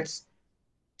 It's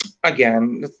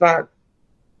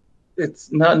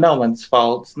not no one's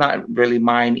fault. It's not really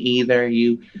mine either.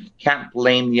 You can't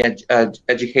blame the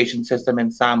education system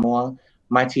in Samoa.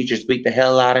 My teachers beat the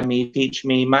hell out of me, teach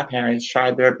me. My parents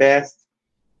tried their best.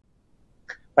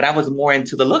 But I was more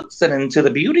into the looks and into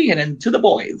the beauty and into the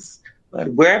boys. But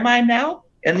where am I now?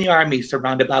 In the Army,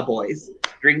 surrounded by boys.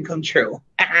 Dream come true.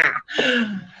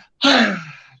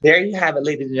 There you have it,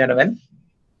 ladies and gentlemen.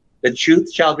 The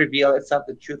truth shall reveal itself.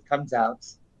 The truth comes out.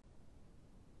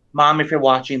 Mom, if you're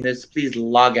watching this, please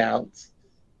log out.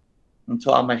 And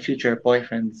to all my future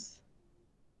boyfriends,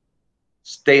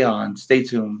 stay on, stay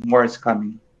tuned, more is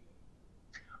coming.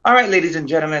 All right, ladies and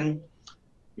gentlemen,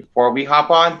 before we hop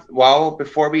on,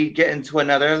 before we get into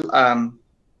another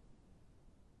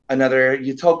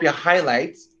U.T.O.P.I.A.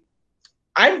 highlights,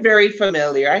 I'm very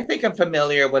familiar. I think I'm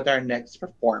familiar with our next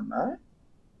performer.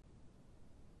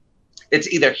 It's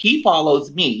either he follows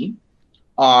me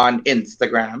on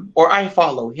Instagram or I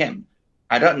follow him.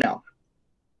 I don't know.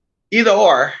 Either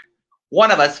or,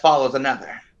 one of us follows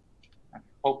another. I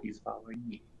hope he's following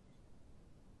me.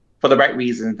 For the right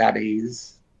reasons, that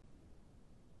is.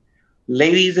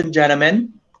 Ladies and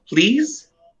gentlemen, please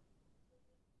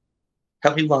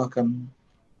help me welcome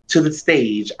to the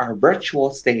stage, our virtual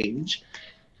stage.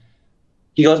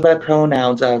 He goes by the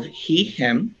pronouns of he,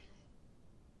 him.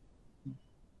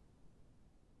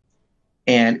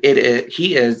 And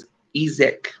he is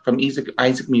Isaac from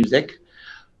Isaac Music.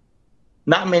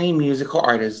 Not many musical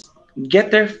artists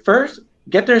get their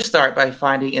start by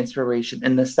finding inspiration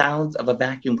in the sounds of a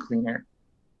vacuum cleaner.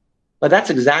 But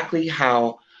that's exactly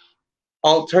how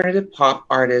alternative pop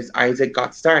artist Isaac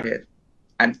got started.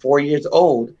 At 4 years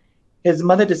old, his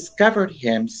mother discovered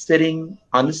him sitting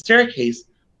on the staircase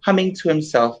humming to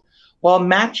himself while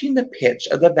matching the pitch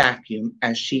of the vacuum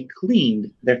as she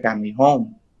cleaned their family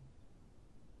home.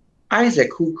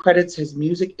 Isaac, who credits his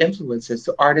music influences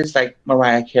to artists like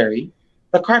Mariah Carey,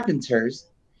 The Carpenters,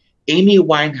 Amy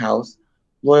Winehouse,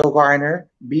 Loyal Garner,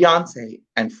 Beyonce,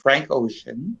 and Frank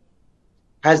Ocean,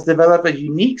 has developed a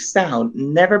unique sound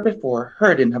never before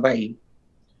heard in Hawaii.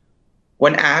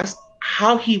 When asked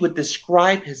how he would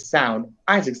describe his sound,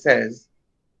 Isaac says,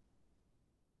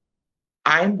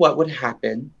 "I'm what would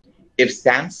happen if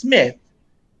Sam Smith,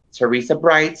 Teresa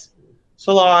Bright,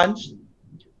 Solange,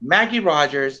 Maggie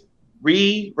Rogers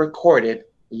re-recorded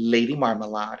Lady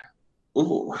Marmalade."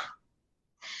 Ooh.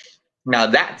 Now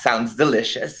that sounds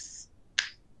delicious.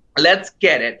 Let's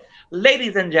get it.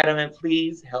 Ladies and gentlemen,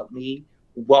 please help me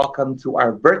welcome to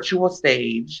our virtual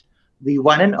stage, the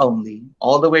one and only,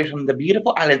 all the way from the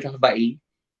beautiful island of Hawaii,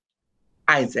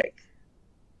 Isaac.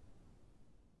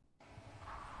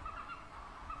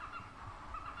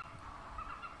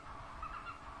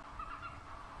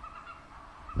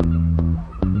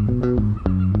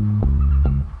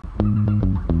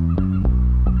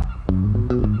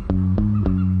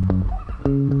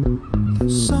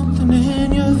 Something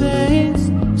in your veins,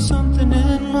 something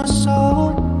in my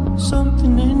soul,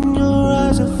 something in your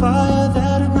eyes, a fire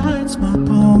that ignites my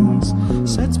bones,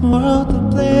 sets my world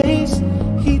ablaze,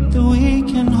 heat that we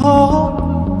can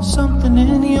hold, something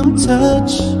in your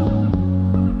touch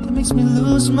that makes me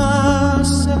lose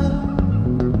myself,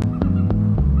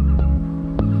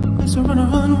 makes me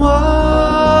run wild,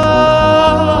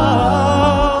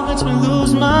 makes me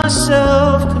lose my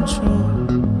self-control.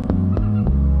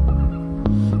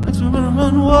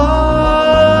 Run wild,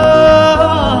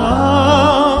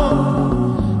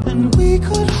 and we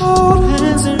could hold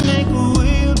hands and make a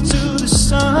way up to the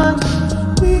sun.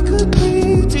 We could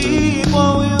breathe deep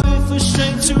while we wait for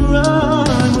strength to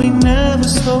run. We never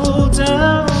slow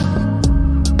down.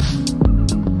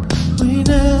 We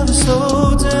never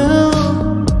slow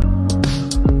down.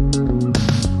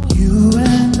 You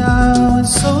and I went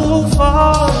so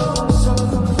far.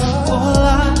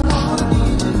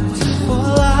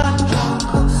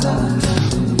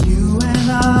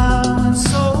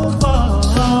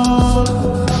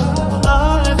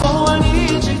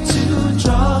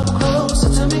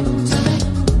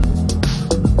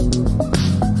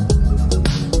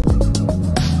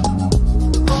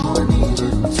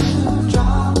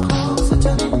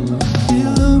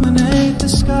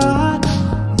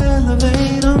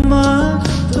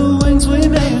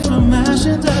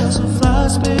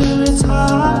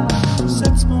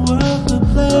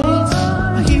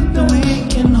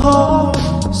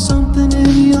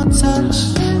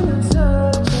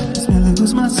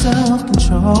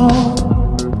 Self-control,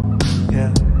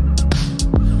 yeah.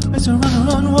 Makes me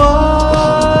run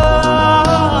wild,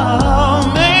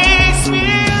 makes me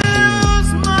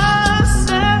lose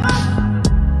myself.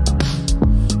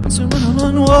 Makes me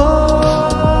run wild,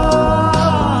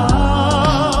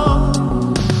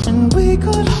 and we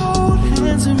could hold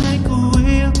hands and make a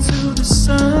way up to the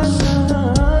sun.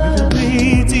 We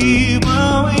could be deep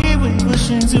while we wait for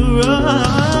strength to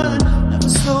run. Never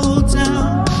slow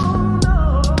down.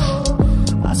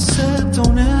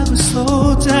 Don't ever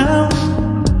slow down.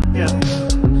 Yeah.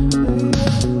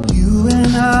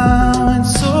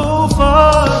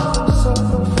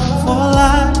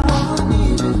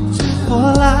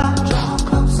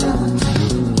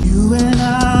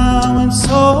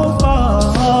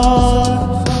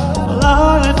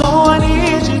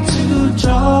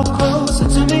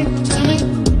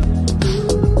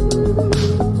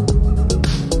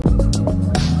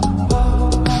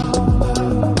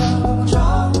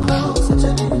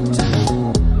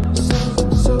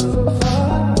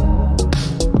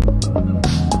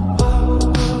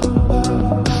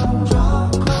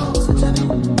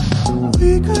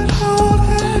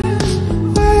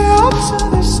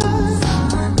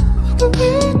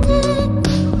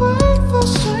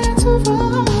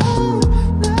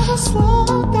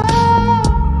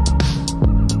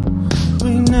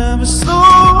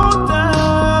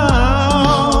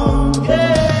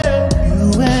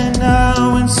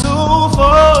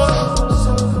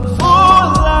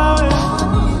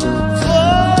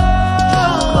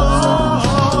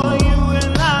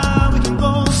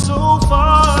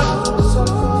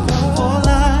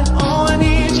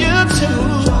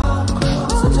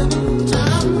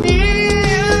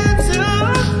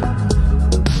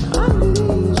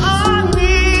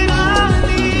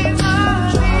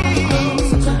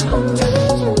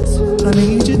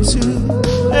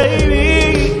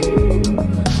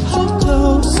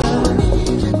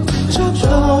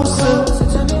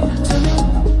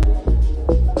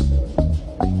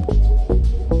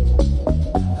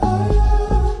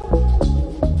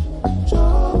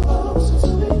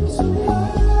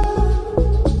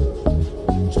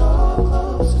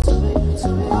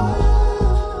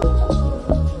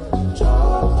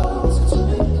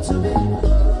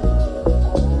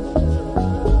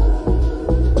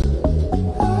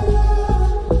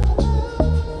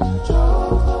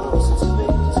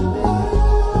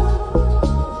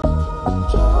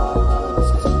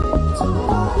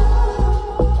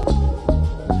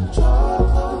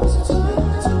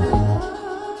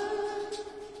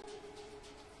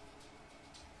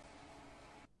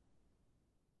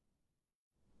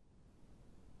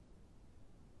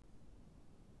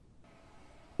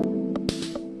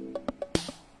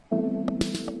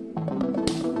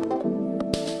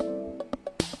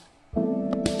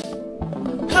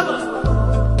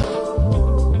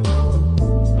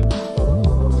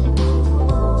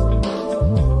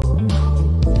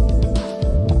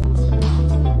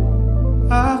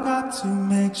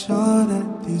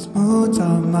 these moods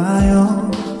on my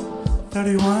own.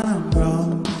 31, I'm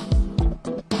grown.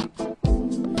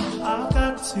 I've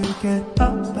got to get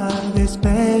up out of this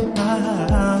bed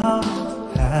now.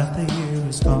 Half the year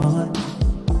is gone,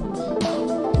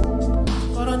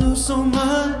 but I knew so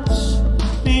much.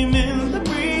 Naming the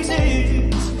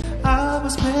breezes, I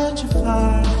was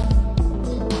petrified,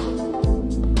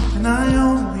 and I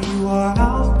only wore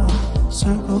out my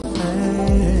circle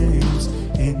flames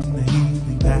in the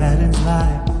evening patterns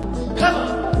light. Come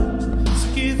on, so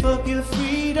give up your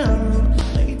freedom,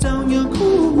 lay down your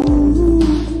cool,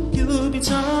 give up your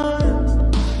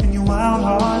time and your wild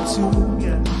heart too.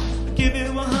 Yeah, give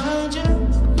it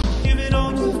 100, give it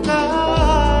all you've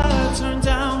got. Turn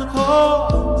down the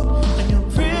cold and your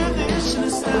privilege and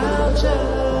nostalgia.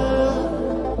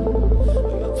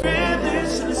 Your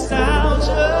privilege and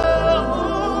nostalgia.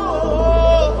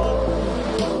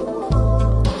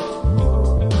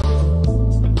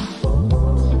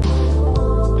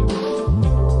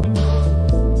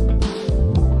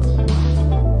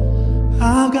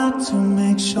 I've got to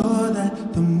make sure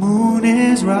that the moon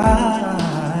is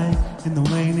right in the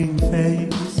waning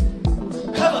phase.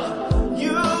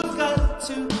 You've got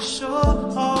to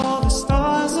show all the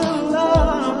stars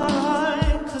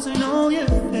align, 'cause I know your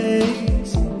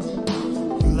face.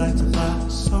 You like to fly,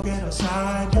 so get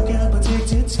outside. You can't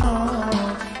predict its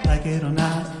tone. Like it or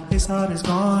not, his heart is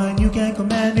gone. You can't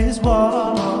command his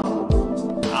wall.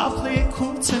 I'll play it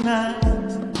cool tonight.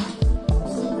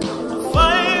 I'll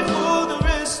fight for the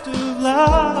rest of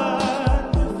life.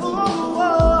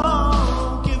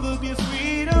 Oh, give up your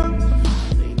freedom,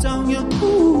 lay down your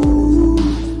cool,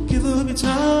 give up your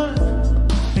time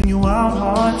and your wild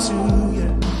heart too.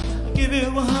 Yeah, give it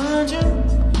 100,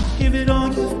 give it all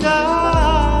you've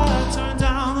got. Turn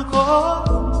down the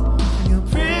cold and your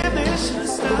privilege and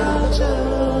nostalgia.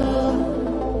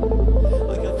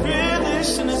 Oh, your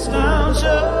privilege and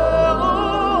nostalgia.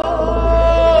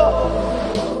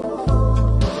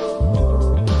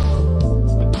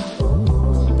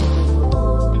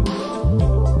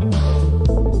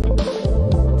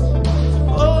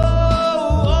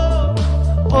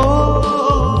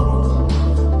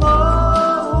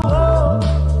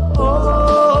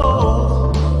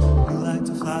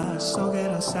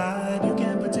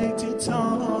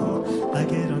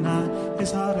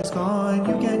 His heart is gone,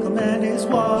 you can't command his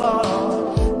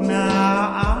wall. Now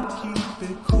I'll keep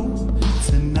it cool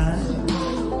tonight.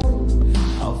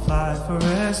 I'll fight for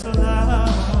rest of life.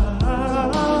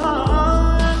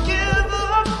 Give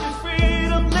up your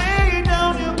freedom, lay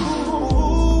down your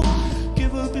cool.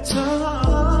 Give up your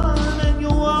time and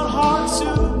your wild heart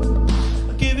too.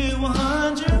 Give it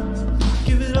 100,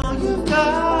 give it all you've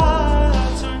got.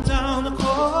 Turn down the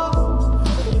cold,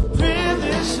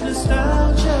 privilege and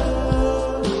nostalgia.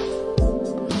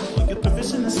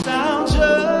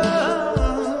 Nostalgia.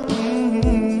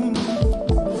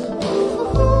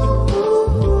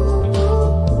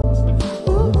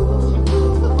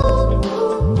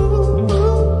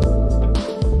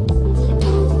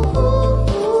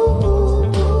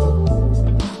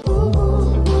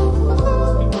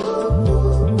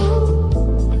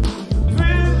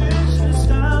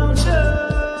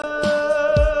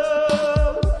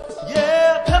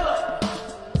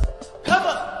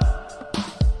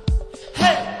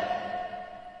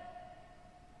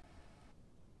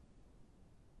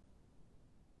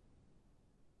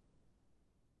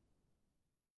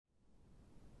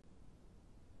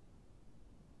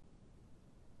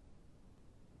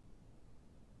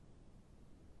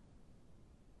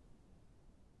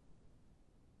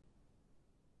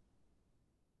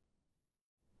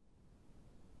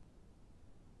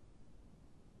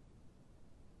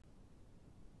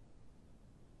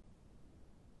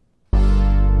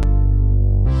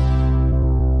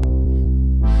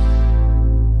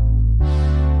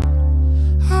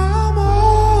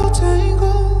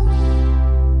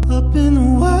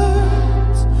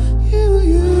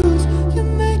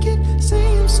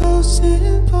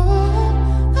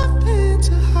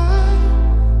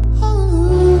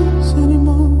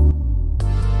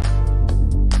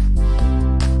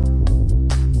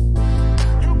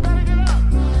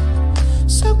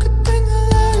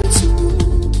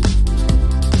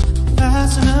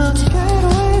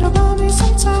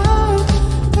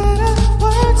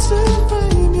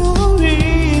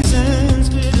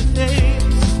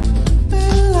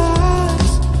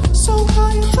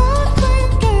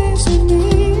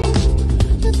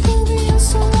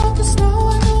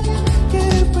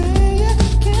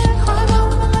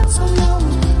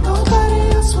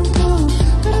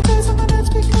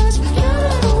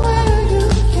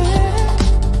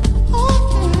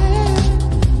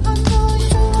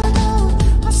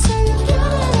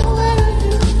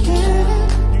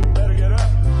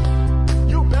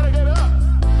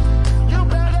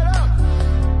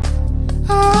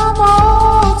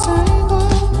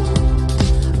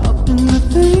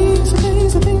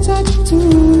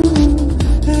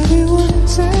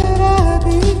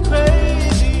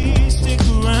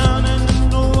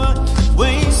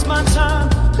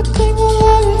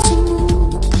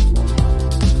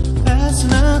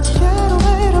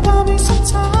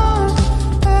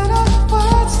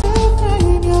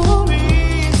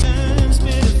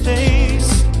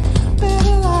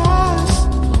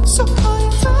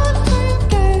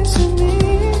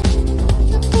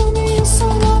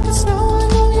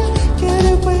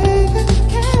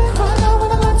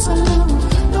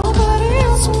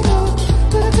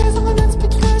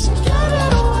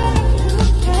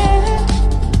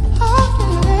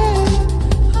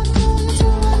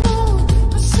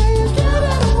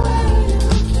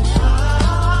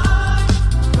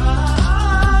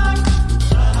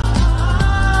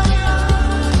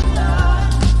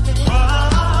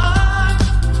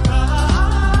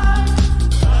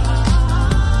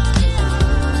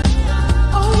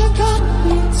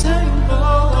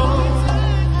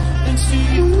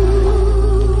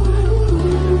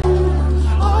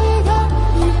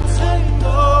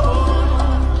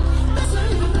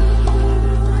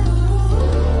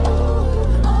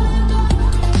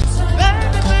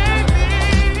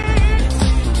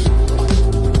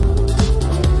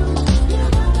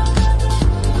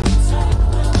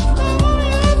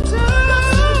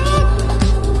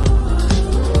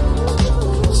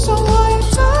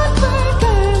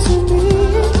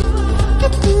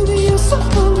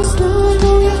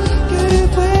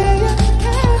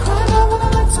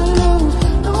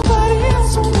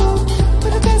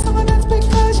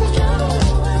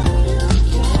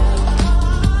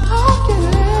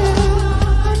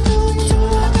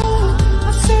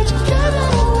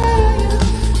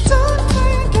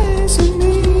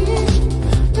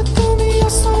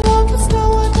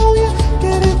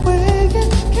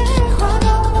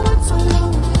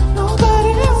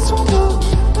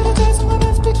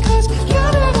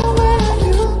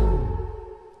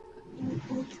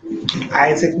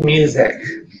 Isaac music.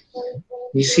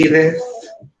 You see this?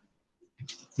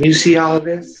 You see all of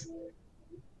this?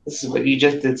 This is what you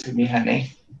just did to me,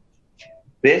 honey.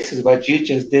 This is what you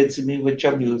just did to me with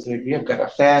your music. You've got a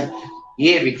fan,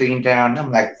 everything down.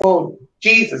 I'm like, oh,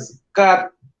 Jesus, God.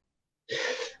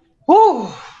 Whew.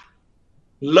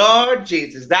 Lord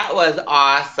Jesus, that was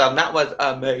awesome. That was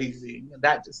amazing.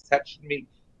 That just touched me.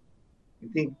 I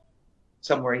think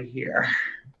somewhere here.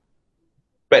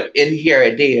 But in here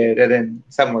it did, and then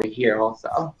somewhere here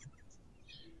also.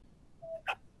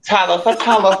 Talofa,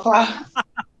 talofa.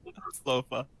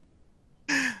 Talofa.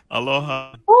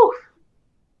 Aloha. Whew.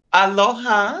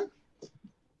 Aloha.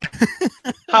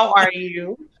 How are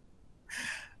you?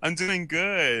 I'm doing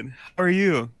good. How are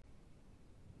you?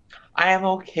 I am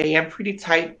okay. I'm pretty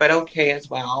tight, but okay as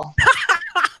well.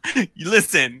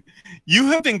 Listen, you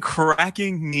have been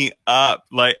cracking me up.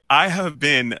 Like, I have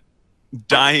been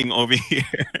dying over here.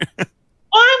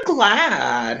 Oh, I'm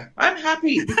glad. I'm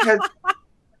happy because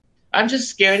I'm just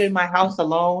scared in my house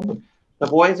alone. The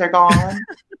boys are gone.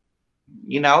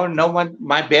 You know, no one,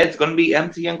 my bed's going to be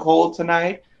empty and cold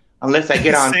tonight unless I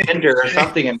get on Tinder or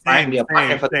something and find me a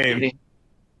partner for the evening.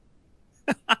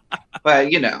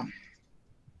 But, you know.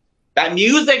 That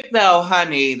music, though,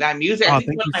 honey, that music. Oh, I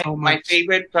think thank you so my much.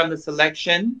 favorite from the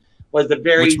selection was the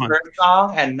very first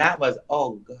song, and that was,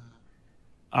 oh, God.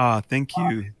 Ah, thank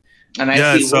you. And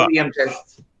I see William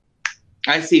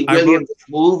just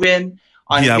moving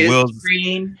on his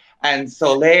screen, and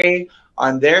Soleil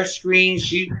on their screen.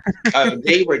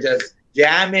 They were just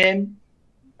jamming,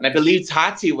 and I believe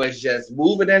Tati was just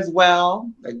moving as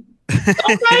well. Like,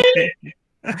 okay.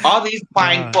 All these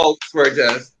fine folks were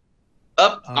just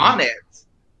up on it.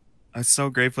 I'm so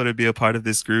grateful to be a part of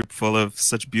this group full of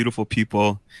such beautiful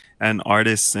people and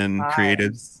artists and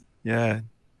creatives. Yeah.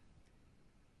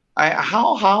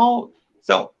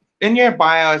 So in your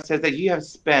bio it says that you have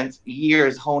spent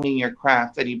years honing your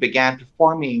craft and you began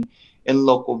performing in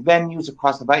local venues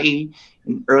across Hawaii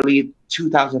in early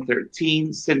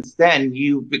 2013. Since then,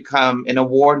 you've become an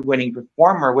award-winning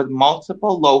performer with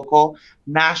multiple local,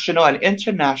 national, and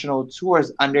international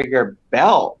tours under your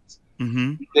belt.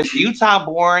 This Utah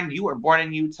born, you were born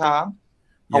in Utah.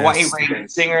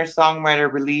 Hawaii-raised singer,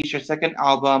 songwriter, released your second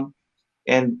album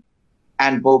in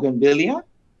Bougainvillea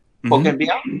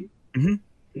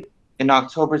in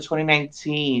October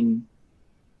 2019.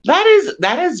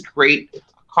 That is great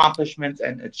accomplishments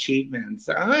and achievements.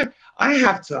 I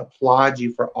have to applaud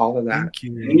you for all of that. Thank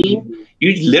you.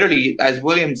 You literally, as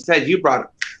William said, you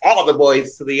brought all the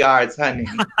boys to the yards, honey.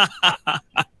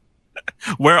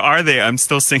 Where are they? I'm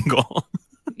still single.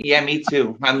 Yeah, me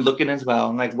too. I'm looking as well.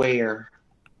 I'm like, where?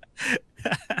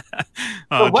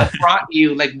 So what brought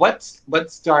you, like, what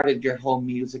started your whole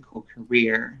musical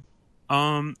career?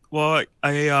 Well,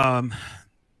 I've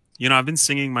been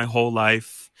singing my whole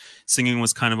life. Singing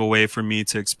was kind of a way for me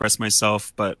to express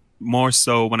myself, but more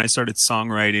so when I started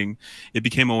songwriting, it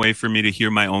became a way for me to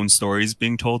hear my own stories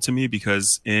being told to me,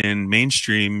 because in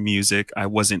mainstream music, I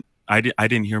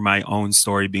didn't hear my own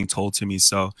story being told to me.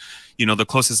 So, the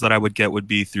closest that I would get would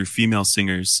be through female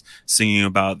singers singing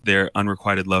about their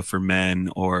unrequited love for men,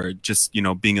 or just,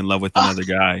 being in love with another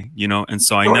guy, and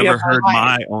so I never heard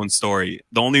my own story.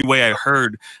 The only way I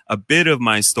heard a bit of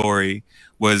my story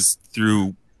was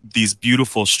through these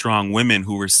beautiful, strong women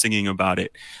who were singing about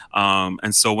it.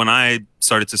 And so when I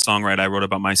started to songwrite, I wrote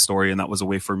about my story, and that was a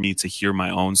way for me to hear my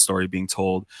own story being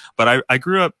told. But I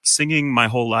grew up singing my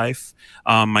whole life.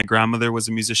 My grandmother was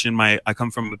a musician. I come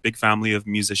from a big family of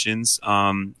musicians.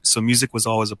 So music was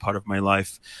always a part of my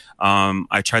life.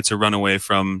 I tried to run away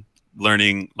from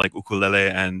learning like ukulele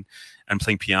and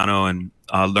playing piano and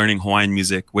learning Hawaiian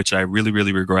music, which I really,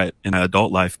 really regret in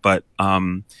adult life. But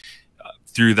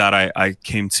through that, I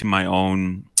came to my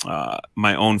own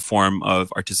form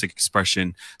of artistic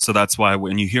expression. So that's why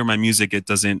when you hear my music, it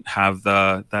doesn't have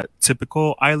that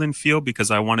typical island feel,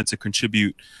 because I wanted to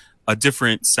contribute a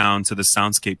different sound to the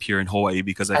soundscape here in Hawaii,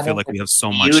 because I feel like we have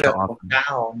so much to offer.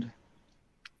 Sound.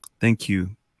 Thank you.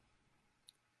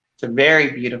 It's a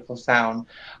very beautiful sound.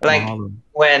 Like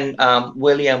when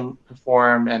William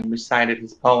performed and recited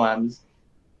his poems,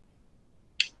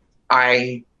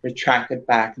 I retracted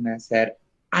back and I said,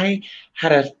 I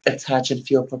had a touch and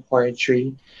feel for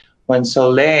poetry when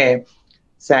Soleil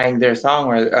sang their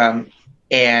song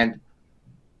and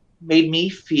made me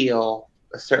feel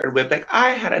a certain way, like I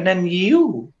had, and then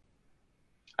you.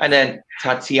 And then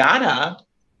Tatiana,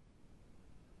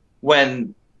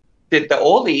 when did the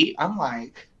Oli, I'm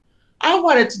like, I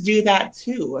wanted to do that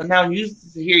too. And now you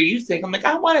hear you sing, I'm like,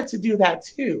 I wanted to do that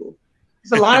too.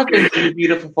 There's a lot of things that you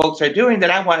beautiful folks are doing that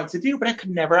I wanted to do, but I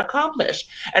could never accomplish.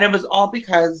 And it was all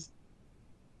because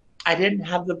I didn't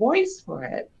have the voice for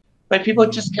it. But people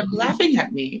just kept laughing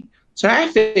at me. So I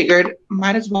figured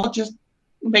might as well just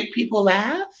make people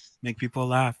laugh. Make people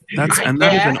laugh. That is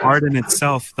an art in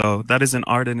itself, though. That is an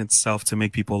art in itself to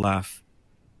make people laugh.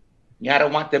 Yeah, I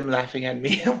don't want them laughing at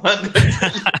me.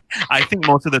 I think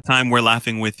most of the time we're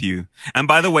laughing with you. And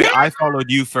by the way, I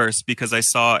followed you first because I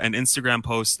saw an Instagram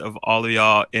post of all of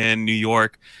y'all in New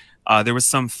York. There was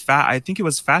some I think it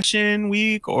was Fashion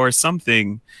Week or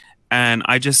something. And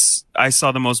I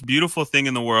saw the most beautiful thing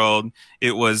in the world.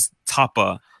 It was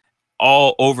tapa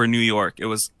all over New York. It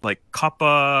was like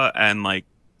kapa and like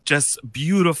just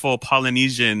beautiful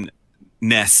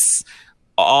Polynesian-ness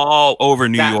all over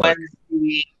New York.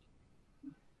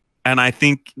 And I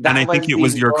think it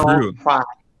was your crew. Pride.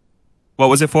 What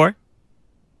was it for?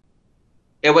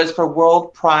 It was for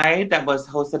World Pride that was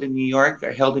hosted in New York,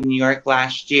 or held in New York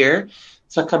last year,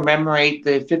 to commemorate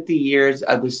the 50 years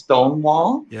of the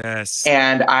Stonewall. Yes.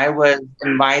 And I was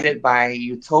invited by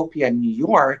U.T.O.P.I.A New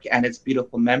York and its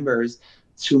beautiful members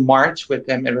to march with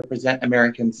them and represent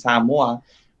American Samoa,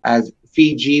 as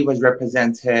Fiji was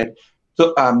represented.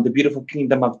 The beautiful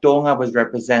kingdom of Tonga was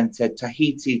represented,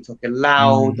 Tahiti,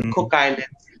 Tokelau, the Cook Islands,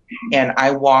 and I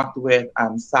walked with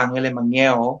Sangele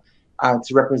Mangeo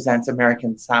to represent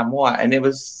American Samoa, and it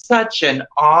was such an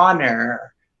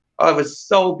honor. Oh, it was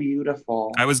so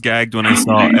beautiful. I was gagged when I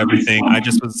saw everything.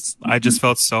 I just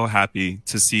felt so happy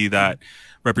to see that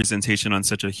representation on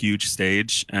such a huge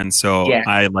stage, and so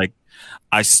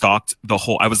I stalked the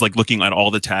whole. I was like looking at all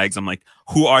the tags. I'm like,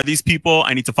 who are these people?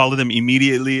 I need to follow them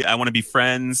immediately. I want to be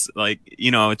friends. Like,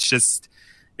 you know, it's just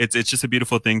a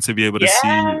beautiful thing to be able to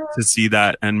see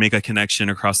that and make a connection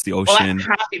across the ocean. Well, I'm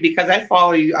happy because I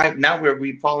follow you. Now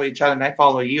we follow each other, and I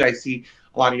follow you. I see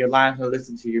a lot of your lives. I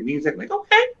listen to your music. I'm like,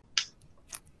 okay,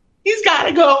 he's got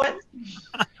it going.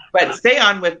 But stay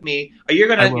on with me. You're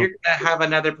gonna have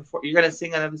another. You're gonna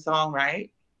sing another song, right?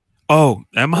 Oh,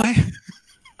 am I?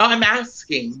 Oh, I'm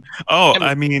asking. Oh,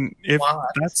 I mean, if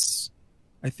that's,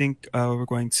 I think we're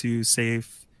going to say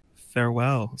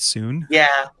farewell soon.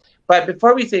 Yeah, but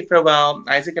before we say farewell,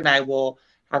 Isaac and I will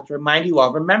have to remind you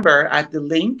all. Remember, at the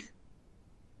link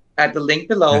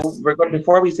below,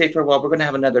 before we say farewell, we're going to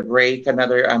have another break,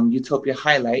 another U.T.O.P.I.A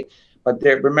highlight. But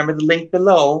remember the link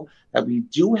below that we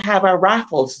do have our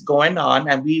raffles going on,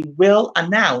 and we will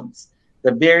announce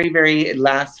the very, very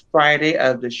last Friday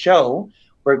of the show.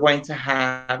 We're going to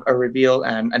have a reveal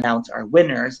and announce our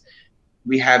winners.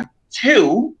 We have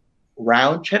 2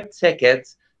 round-trip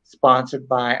tickets sponsored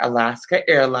by Alaska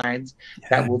Airlines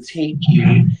that will take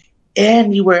you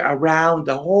anywhere around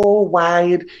the whole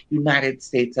wide United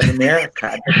States of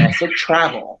America. Domestic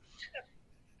travel.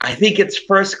 I think it's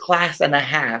first class and a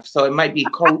half, so it might be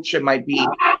coach, it might be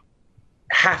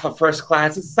half of first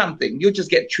class. It's something. You'll just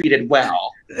get treated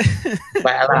well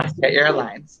by Alaska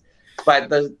Airlines. But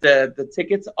the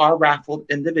tickets are raffled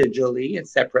individually and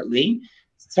separately.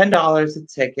 It's $10 a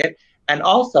ticket. And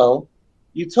also,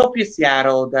 U.T.O.P.I.A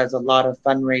Seattle does a lot of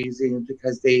fundraising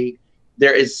because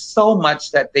there is so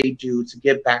much that they do to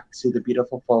give back to the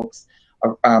beautiful folks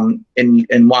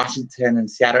in Washington and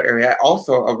Seattle area,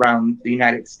 also around the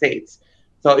United States.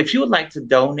 So if you would like to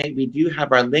donate, we do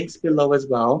have our links below as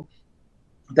well,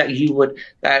 that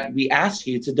we ask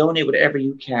you to donate whatever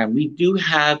you can. We do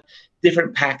have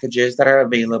different packages that are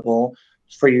available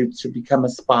for you to become a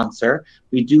sponsor.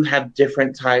 We do have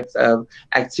different types of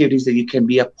activities that you can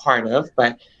be a part of,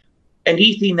 but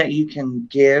anything that you can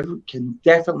give can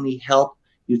definitely help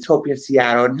U.T.O.P.I.A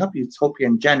Seattle and help U.T.O.P.I.A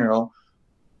in general,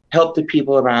 help the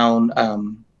people around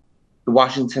the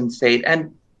Washington state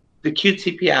and the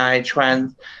QTPI,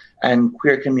 trans and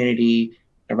queer community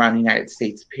around the United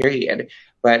States, period.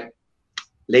 But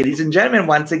ladies and gentlemen,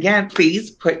 once again, please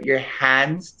put your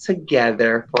hands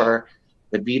together for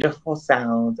the beautiful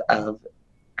sounds of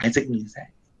Isaac music.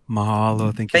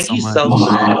 Mahalo, thank you so much.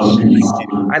 So much.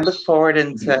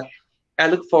 I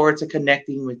look forward to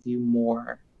connecting with you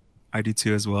more. I do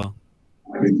too as well.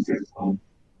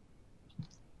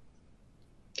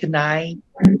 Good night.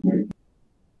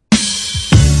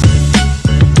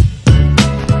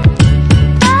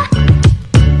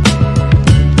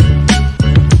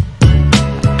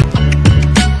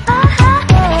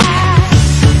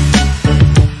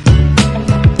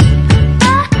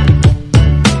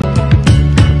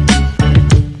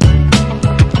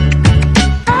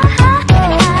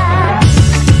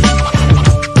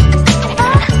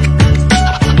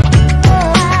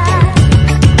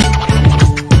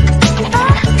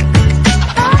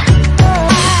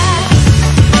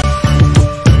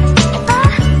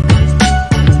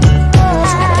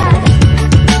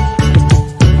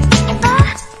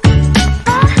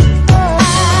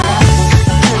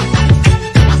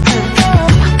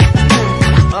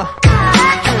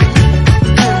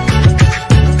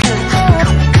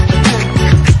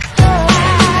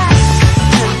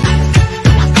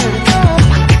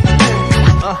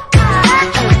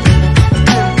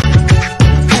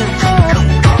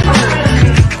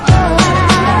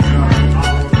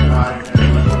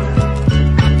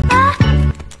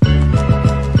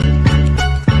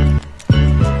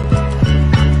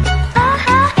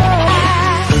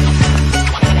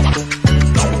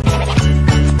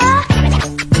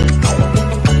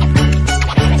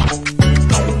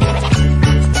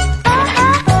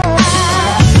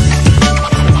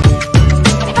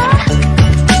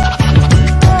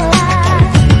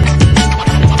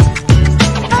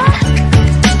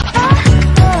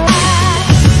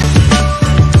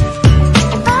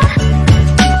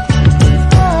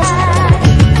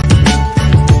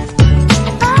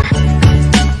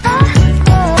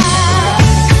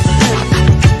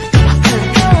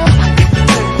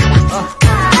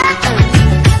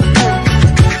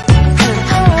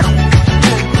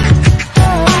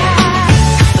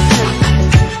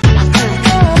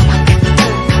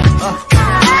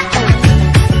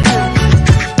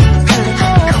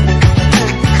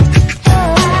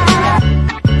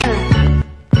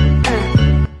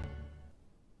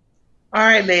 All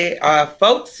right,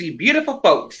 folks, you beautiful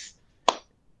folks.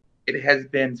 It has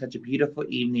been such a beautiful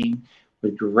evening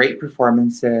with great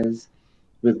performances,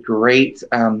 with great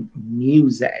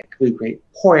music, with great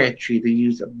poetry, the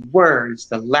use of words,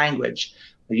 the language.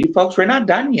 But you folks, we're not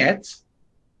done yet.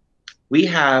 We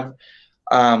have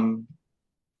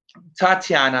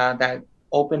Tatiana that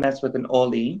opened us with an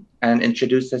Oli and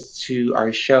introduced us to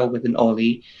our show with an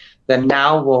Oli. Then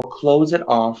now we'll close it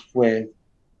off with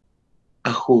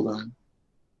a hula.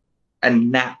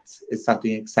 And that is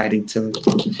something exciting to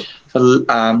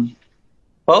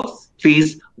folks,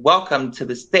 please welcome to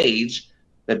the stage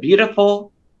the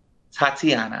beautiful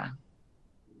Tatiana.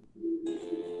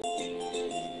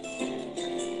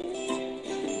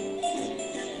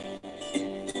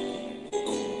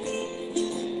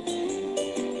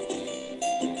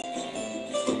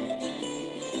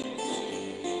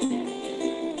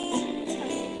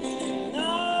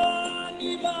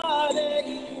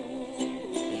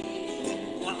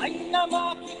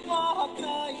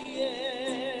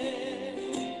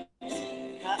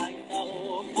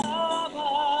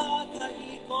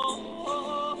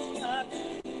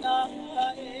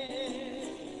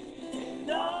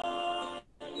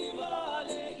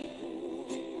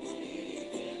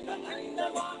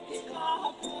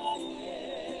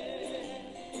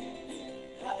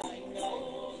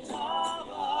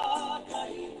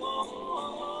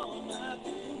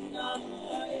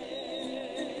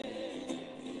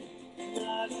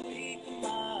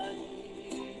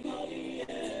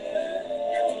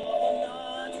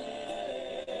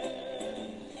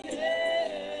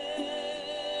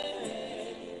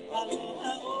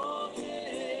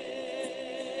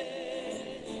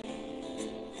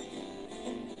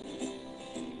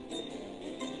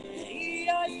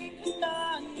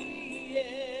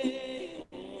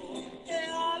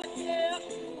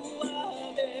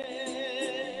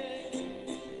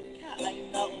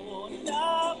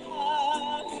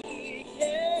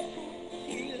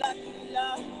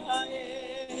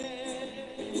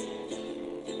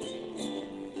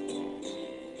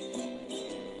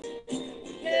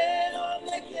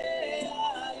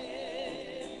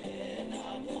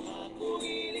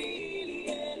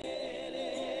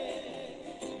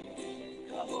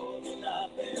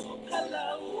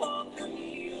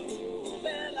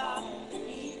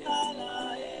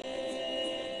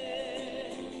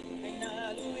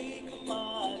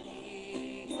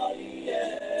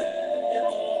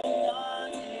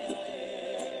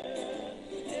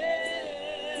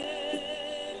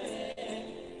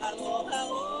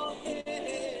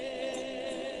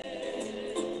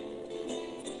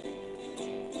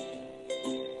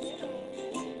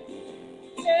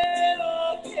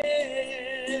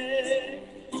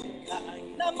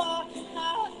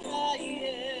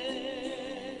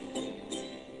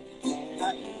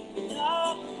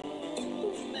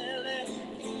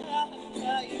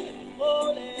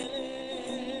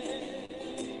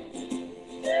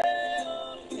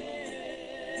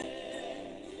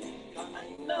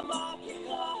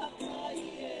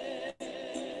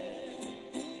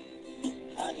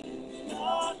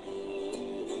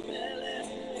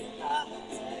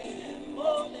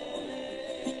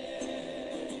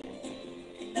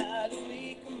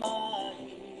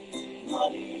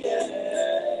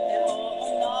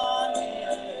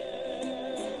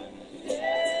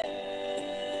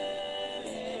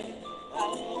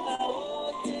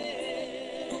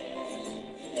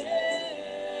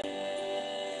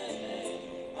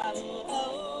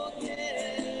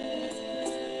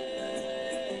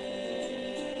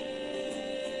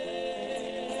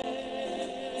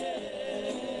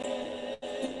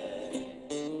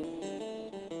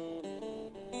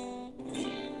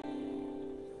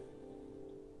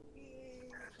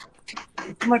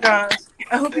 Oh my gosh.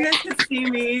 I hope you guys can see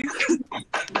me.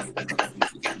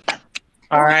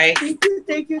 All right. Thank you,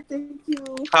 thank you, thank you.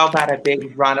 How about a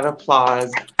big round of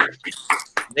applause?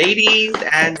 Ladies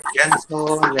and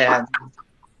gentlemen.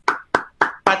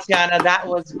 Tatiana, that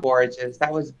was gorgeous.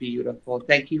 That was beautiful.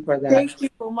 Thank you for that. Thank you.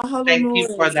 Mahalo Thank you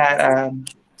for that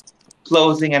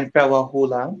closing and farewell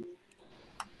hula.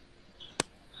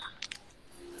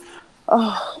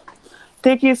 Oh,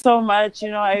 thank you so much.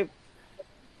 You know, I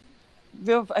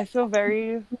feel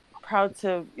very proud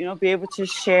to, you know, be able to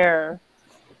share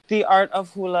the art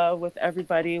of hula with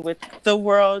everybody, with the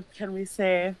world, can we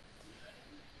say.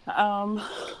 A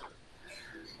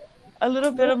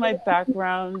little bit of my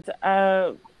background.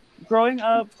 Growing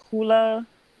up, hula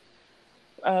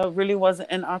really wasn't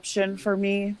an option for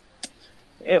me.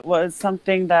 It was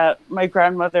something that my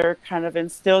grandmother kind of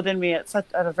instilled in me at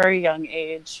a very young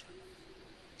age.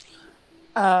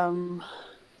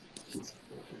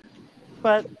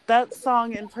 But that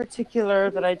song in particular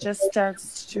that I just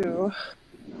danced to.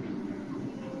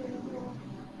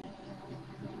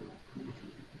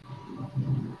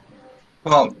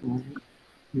 Well,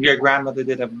 your grandmother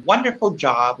did a wonderful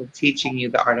job of teaching you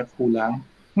the art of hula.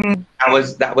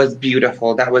 That was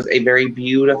beautiful. That was a very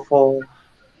beautiful,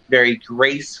 very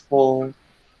graceful,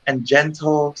 and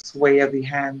gentle sway of the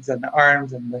hands and the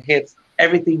arms and the hips.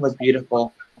 Everything was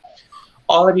beautiful.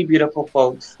 All of you beautiful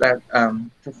folks that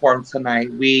performed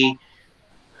tonight, we're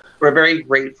very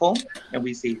grateful, and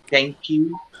we say thank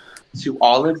you to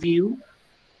all of you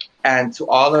and to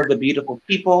all of the beautiful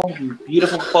people, the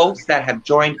beautiful folks that have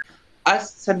joined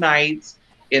us tonight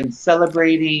in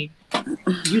celebrating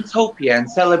Utopia and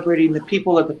celebrating the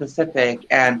people of the Pacific,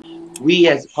 and we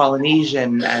as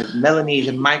Polynesian, as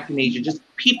Melanesian, Micronesian, just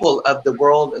people of the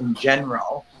world in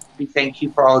general, we thank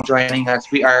you for all joining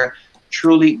us. We are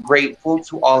truly grateful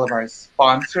to all of our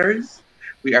sponsors.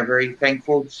 We are very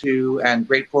thankful to and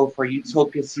grateful for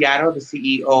U.T.O.P.I.A Seattle, the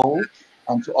CEO,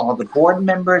 and to all the board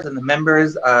members and the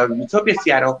members of U.T.O.P.I.A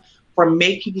Seattle for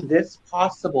making this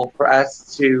possible for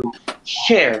us to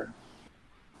share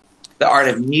the art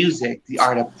of music, the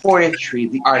art of poetry,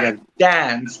 the art of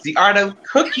dance, the art of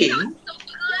cooking,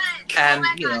 and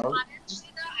just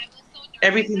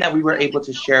everything that we were able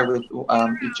to share with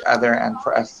each other and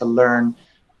for us to learn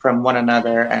from one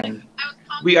another. And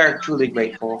we are truly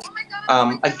grateful.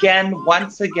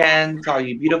 Once again, to all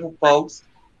you beautiful folks,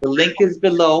 the link is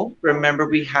below. Remember,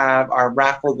 we have our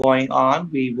raffle going on.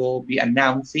 We will be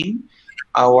announcing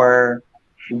our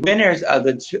winners of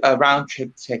the round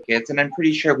trip tickets, and I'm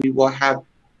pretty sure we will have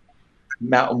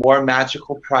more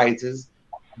magical prizes.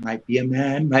 Might be a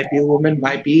man, might be a woman,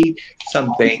 might be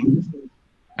something.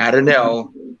 I don't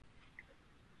know.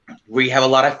 We have a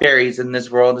lot of fairies in this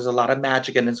world. There's a lot of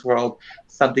magic in this world.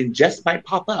 Something just might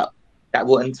pop up that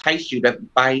will entice you to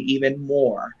buy even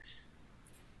more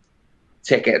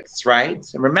tickets, right?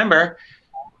 And remember,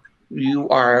 we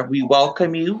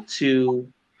welcome you to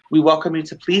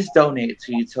please donate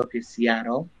to U.T.O.P.I.A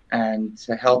Seattle and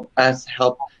to help us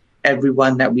help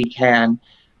everyone that we can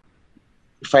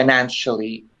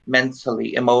financially,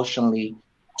 mentally, emotionally,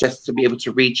 just to be able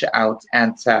to reach out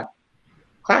and to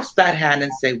clasp that hand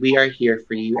and say, we are here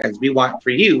for you, as we want for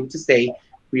you to say,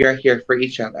 we are here for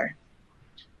each other.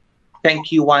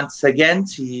 Thank you once again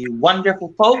to you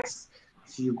wonderful folks,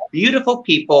 to you beautiful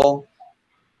people,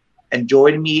 and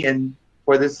join me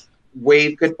for this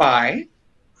wave goodbye.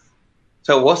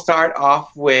 So we'll start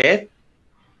off with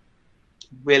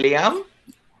William.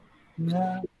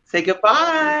 Yeah. Say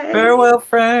goodbye. Farewell,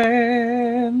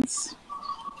 friends.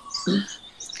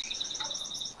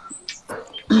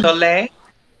 Soleil,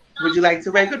 would you like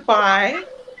to say goodbye?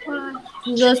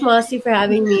 Just Mossy for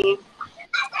having me.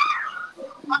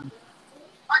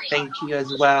 Thank you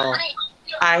as well.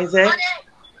 Isaac,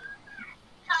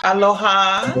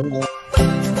 aloha.